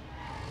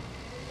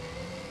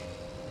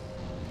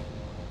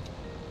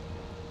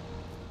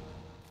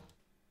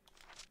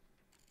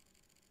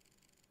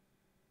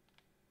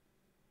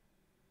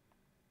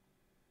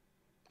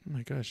 Oh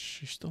my gosh,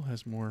 she still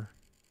has more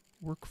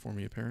work for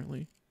me,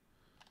 apparently.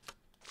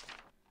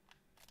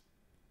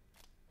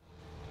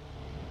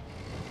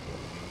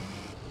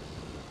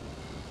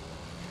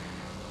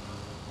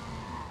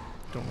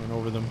 Don't run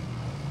over them.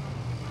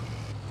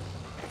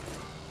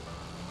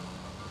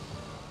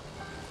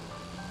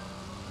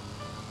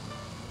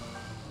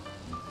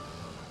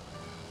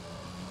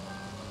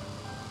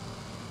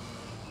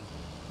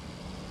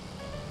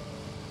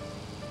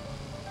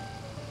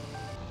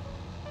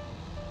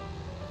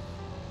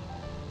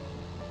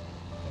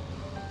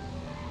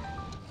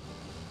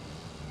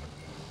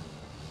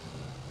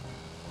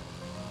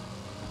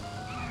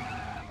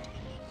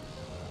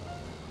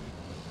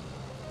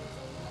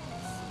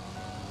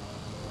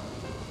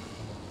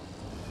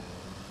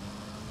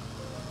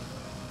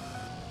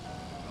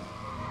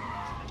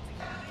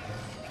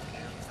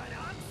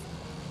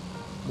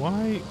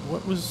 Why?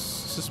 What was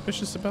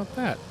suspicious about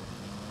that?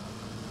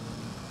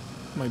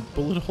 My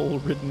bullet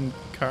hole-ridden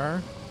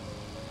car?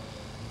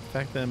 The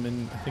fact that I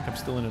think I'm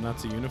still in a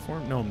Nazi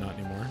uniform? No, I'm not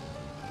anymore.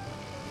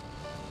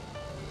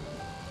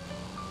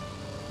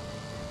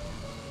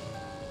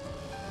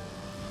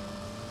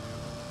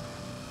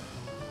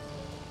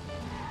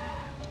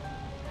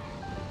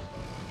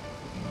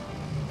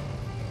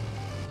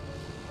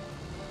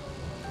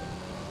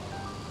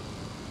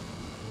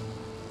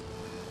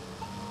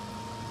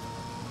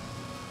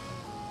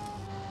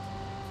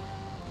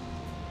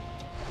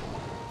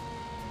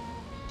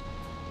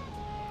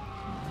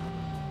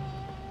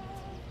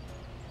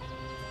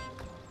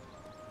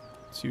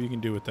 See what you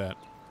can do with that.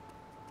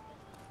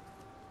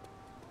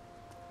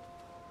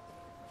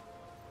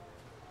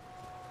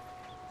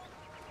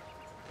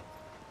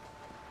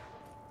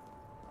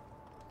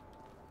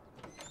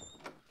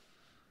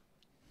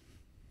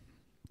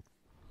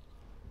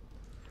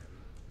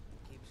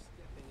 Keep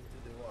stepping into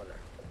the water.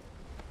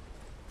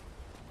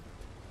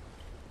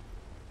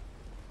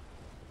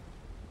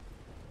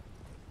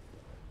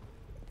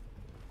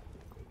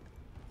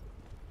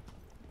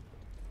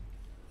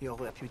 Your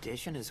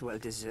reputation is well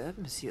deserved,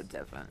 Monsieur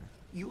Devon.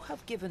 You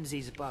have given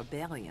these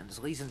barbarians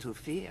reason to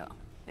fear.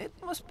 It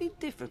must be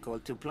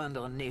difficult to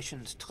plunder a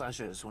nation's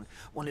treasures when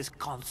one is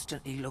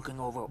constantly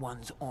looking over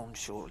one's own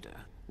shoulder.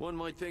 One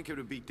might think it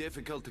would be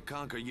difficult to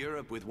conquer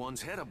Europe with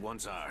one's head up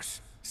one's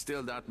arse.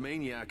 Still, that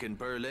maniac in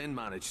Berlin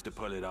managed to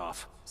pull it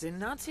off. The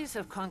Nazis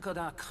have conquered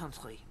our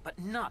country, but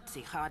not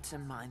the hearts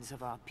and minds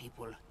of our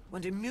people.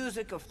 When the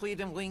music of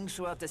freedom rings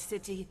throughout the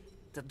city,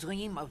 the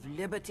dream of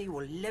liberty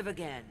will live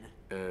again.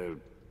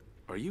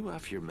 Are you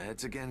off your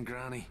meds again,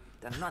 Granny?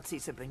 The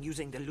Nazis have been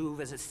using the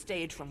Louvre as a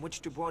stage from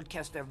which to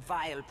broadcast their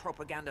vile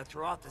propaganda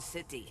throughout the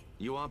city.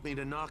 You want me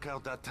to knock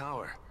out that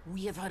tower?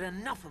 We have had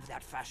enough of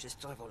that fascist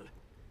drivel,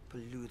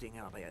 polluting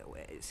our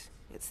airways.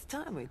 It's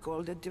time we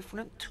called a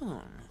different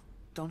tune,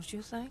 don't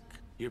you think?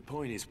 Your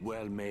point is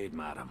well made,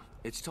 madam.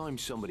 It's time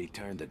somebody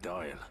turned the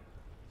dial.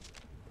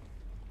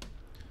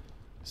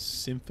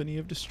 Symphony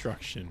of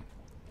Destruction.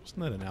 Wasn't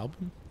that an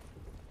album?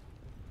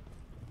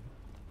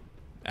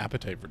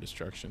 Appetite for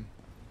Destruction.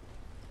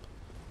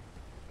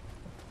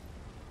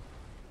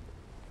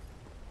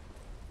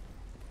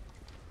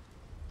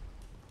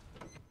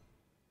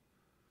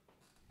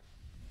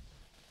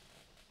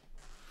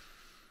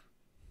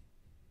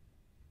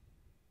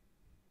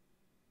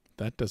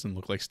 That doesn't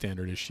look like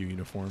standard issue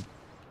uniform.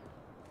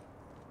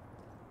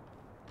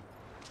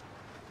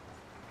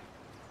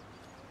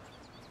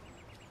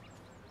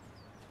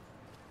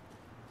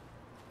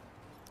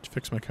 Did you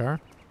fix my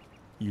car?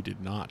 You did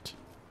not.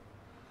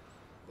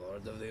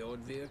 Bored of the old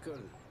vehicle?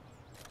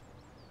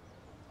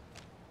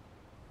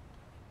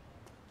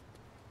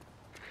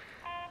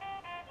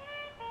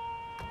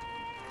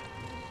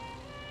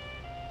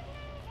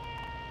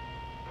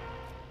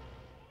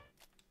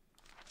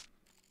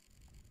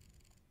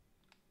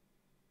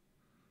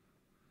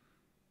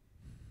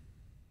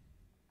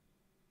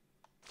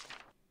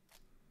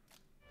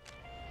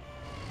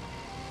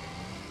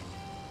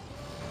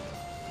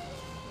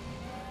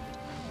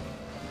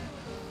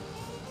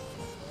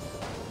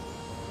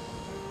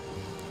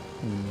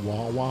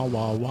 Wah, wah,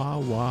 wah, wah,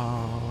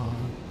 wah.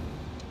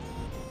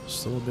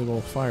 Still a big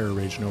old fire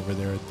raging over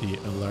there at the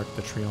L'Arc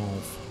de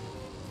Triomphe.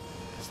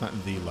 It's not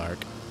the L'Arc.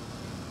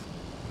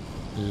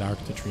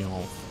 L'Arc de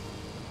Triomphe.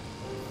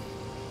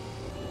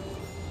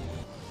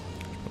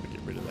 Should probably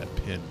get rid of that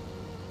pin.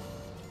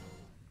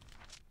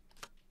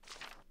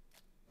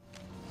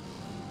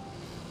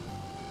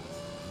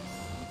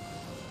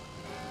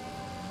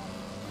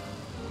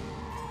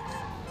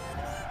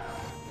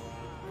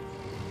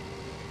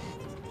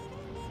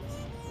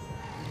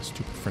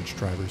 Stupid French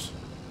drivers.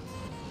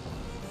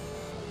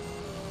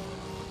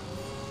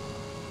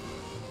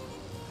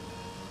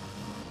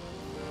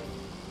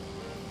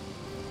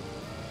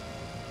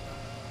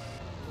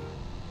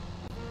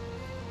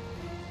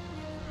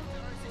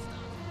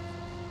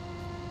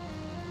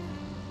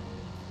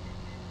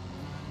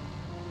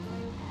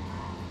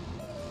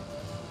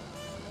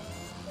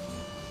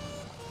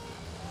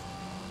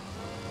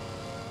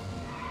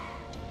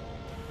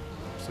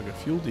 Looks like a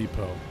fuel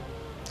depot.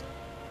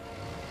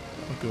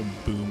 I'll go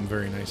boom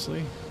very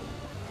nicely.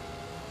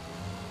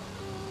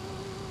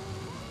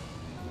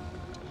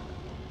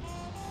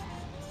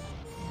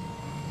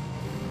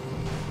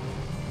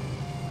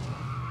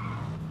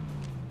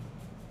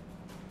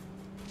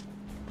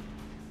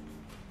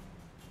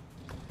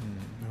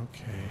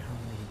 Okay, how am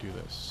I going to do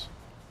this?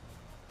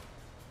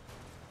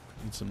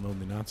 Need some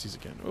lonely Nazis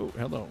again. Oh,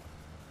 hello.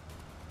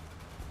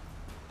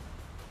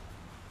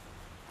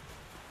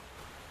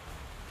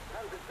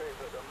 Transit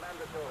papers are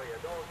mandatory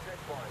at all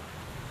checkpoints.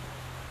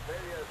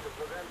 Failures to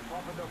prevent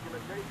proper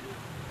documentation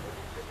will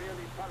be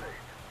severely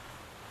punished.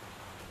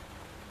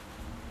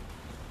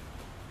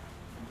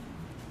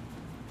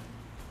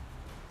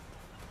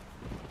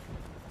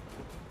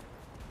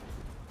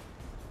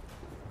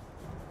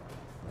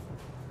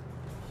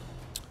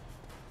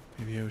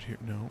 Maybe out here.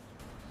 No.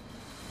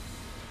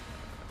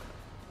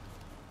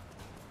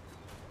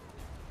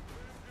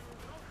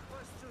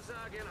 Was du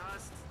sagen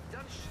hast,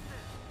 dann schnell.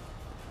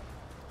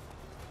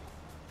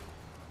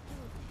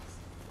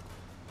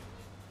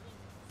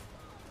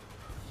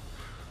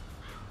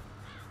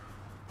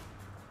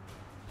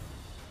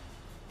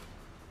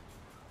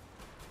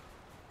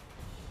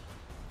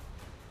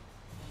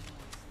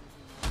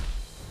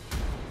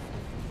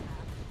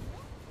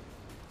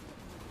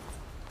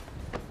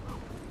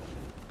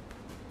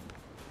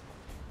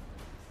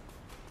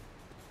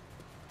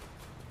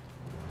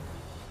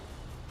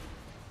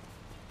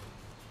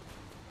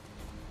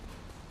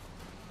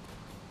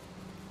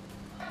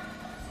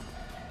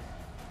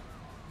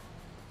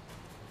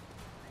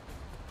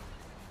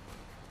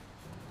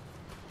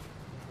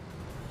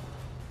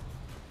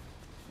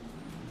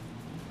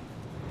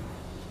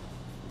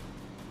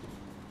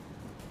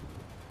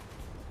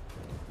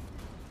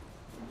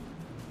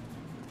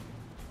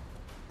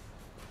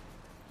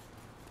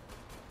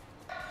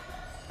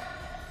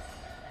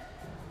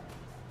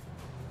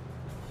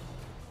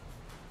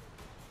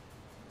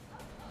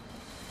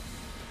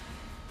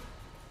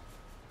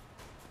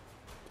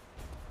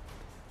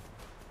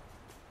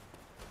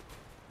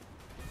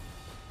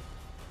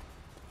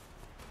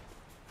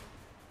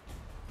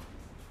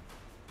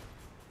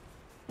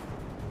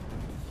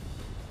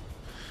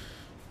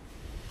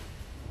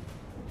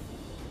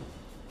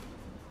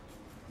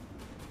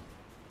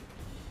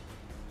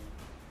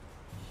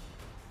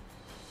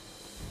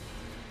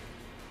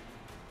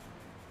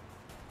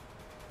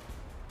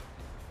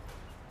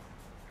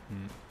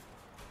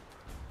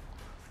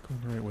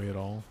 Going the right way at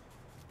all.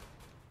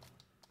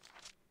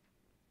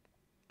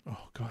 Oh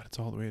god, it's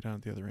all the way down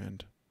at the other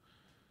end.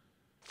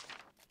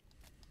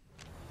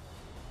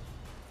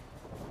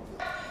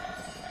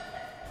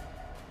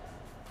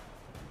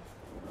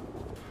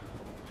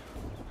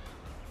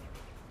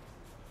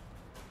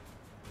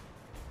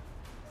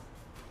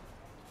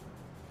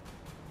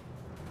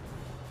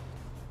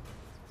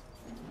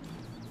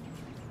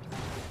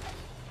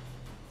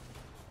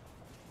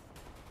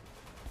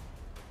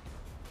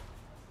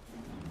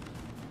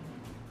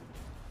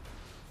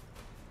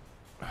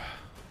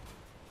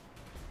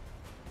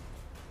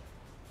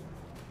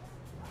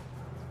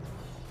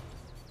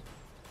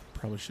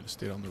 Probably should have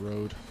stayed on the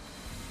road.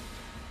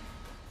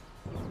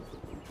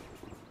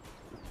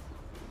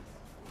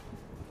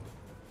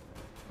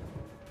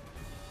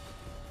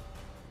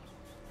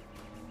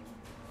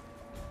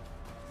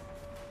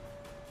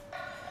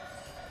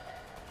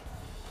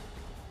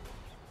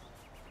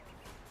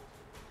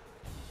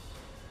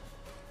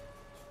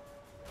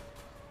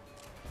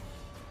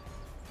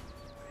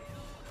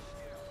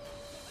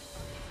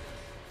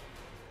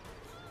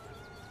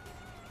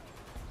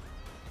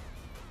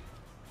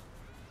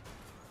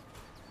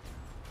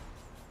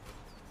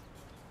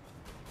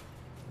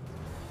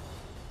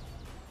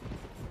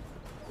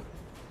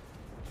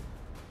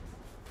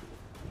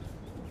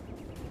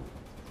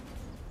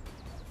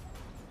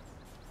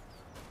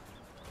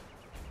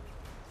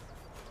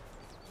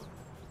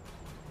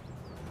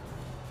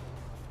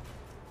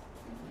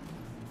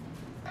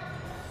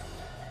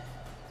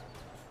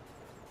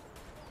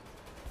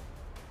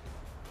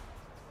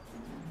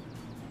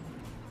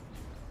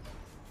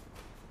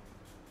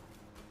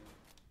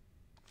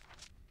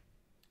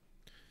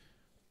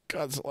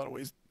 God, that's a lot of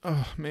ways.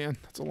 Oh, man,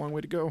 that's a long way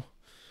to go.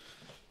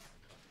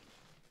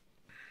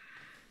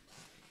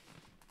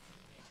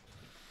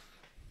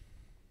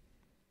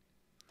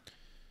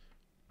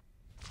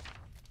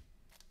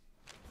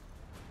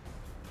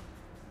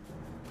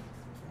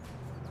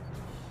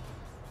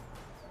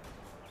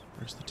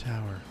 Where's the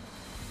tower?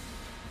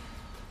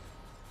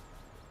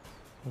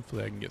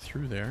 Hopefully I can get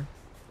through there.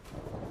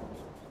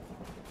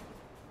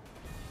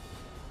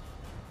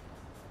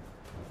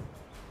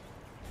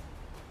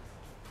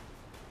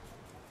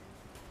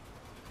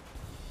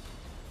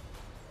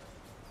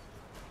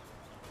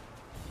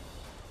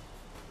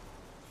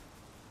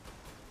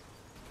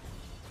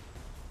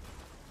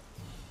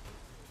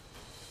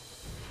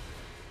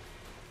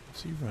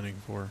 What's he running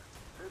for?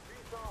 Le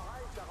puissant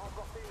Reich a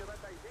remporté une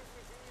bataille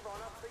décisive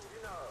en Afrique du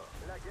Nord.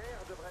 La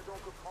guerre devrait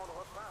donc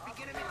prendre fin.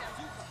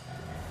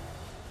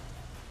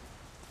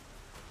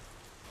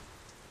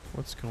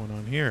 What's going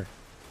on here?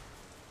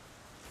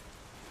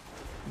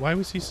 Why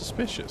was he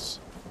suspicious?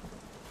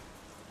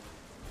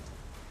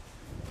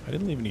 I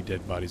didn't leave any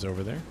dead bodies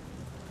over there.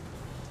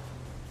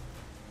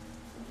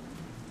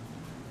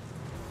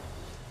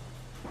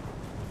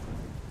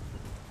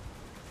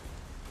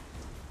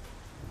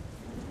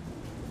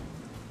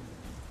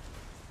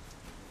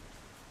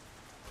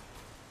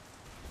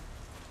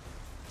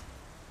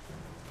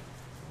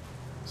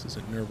 This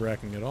isn't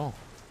nerve-wracking at all.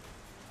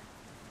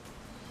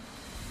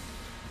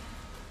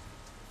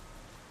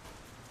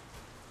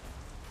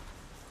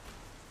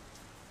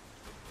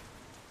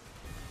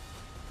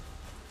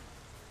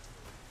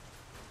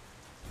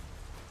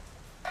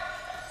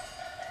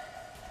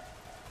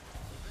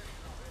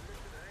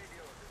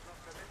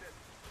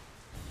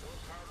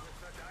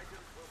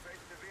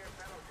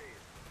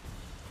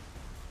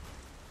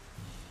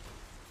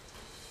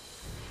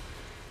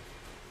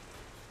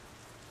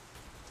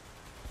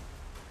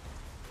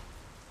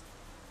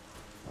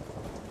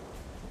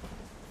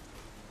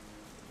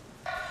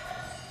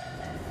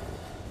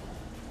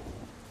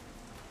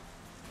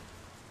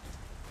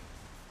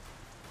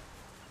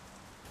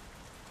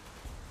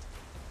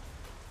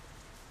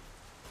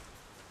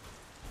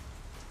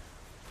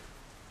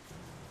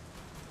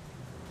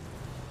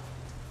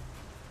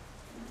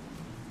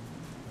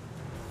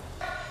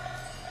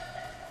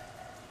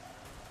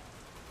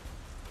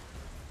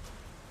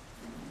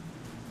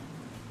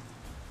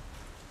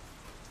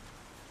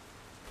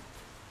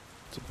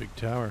 It's a big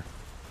tower.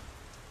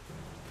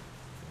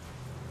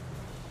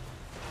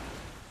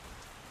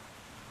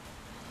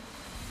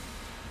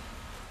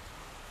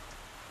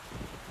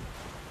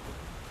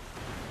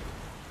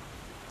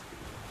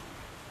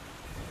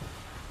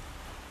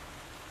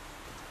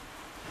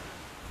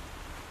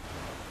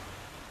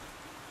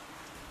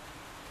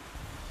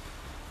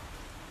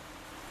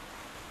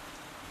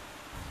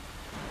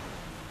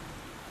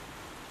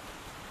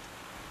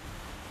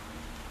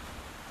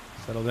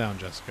 Settle down,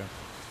 Jessica.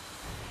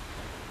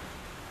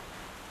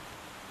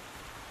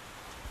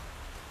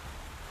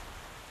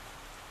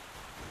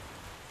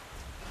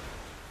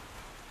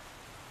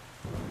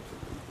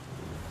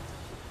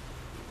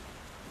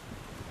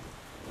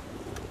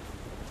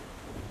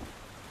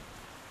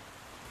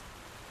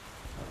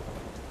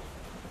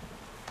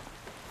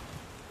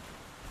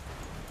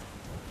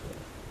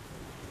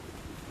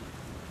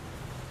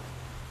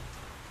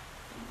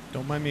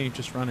 Don't mind me,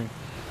 just running.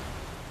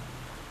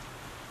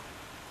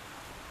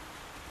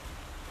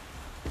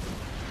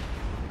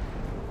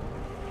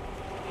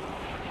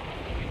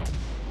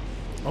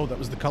 Oh, that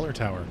was the color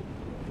tower.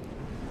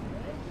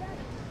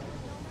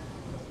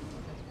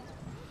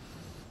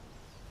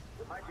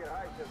 The mighty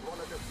Reich has won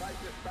a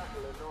decisive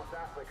battle in North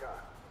Africa.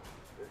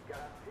 This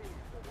guarantees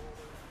the war.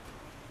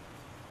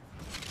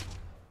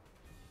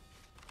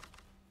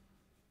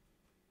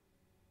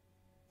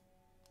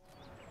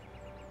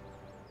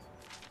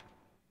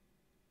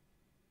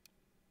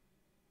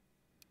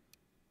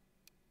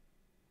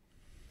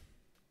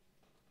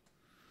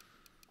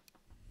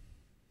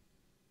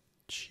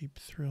 Cheap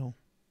thrill.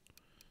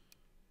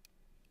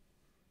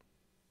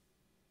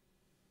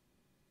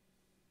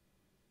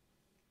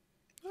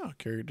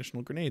 carry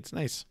additional grenades.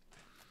 Nice.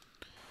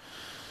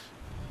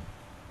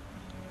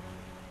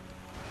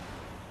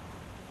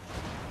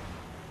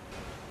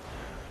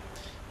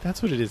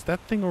 That's what it is.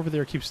 That thing over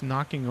there keeps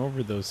knocking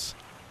over those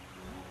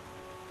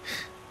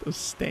those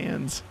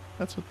stands.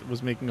 That's what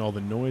was making all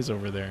the noise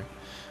over there.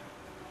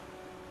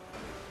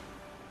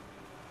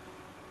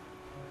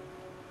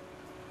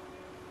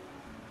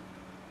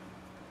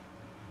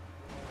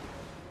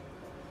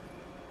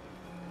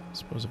 I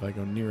suppose if I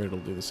go near it, it'll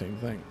do the same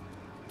thing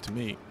to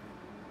me.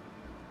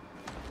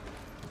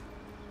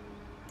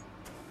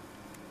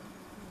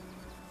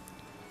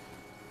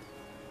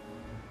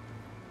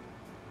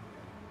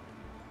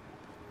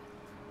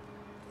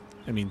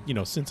 I mean, you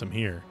know, since I'm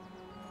here.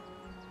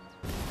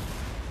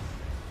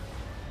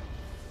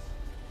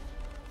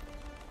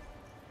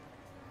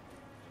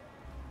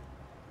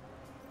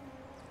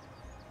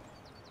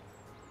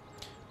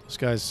 Those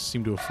guys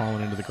seem to have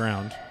fallen into the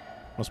ground.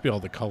 Must be all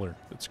the color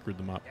that screwed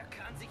them up. Er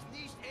kann sich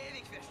nie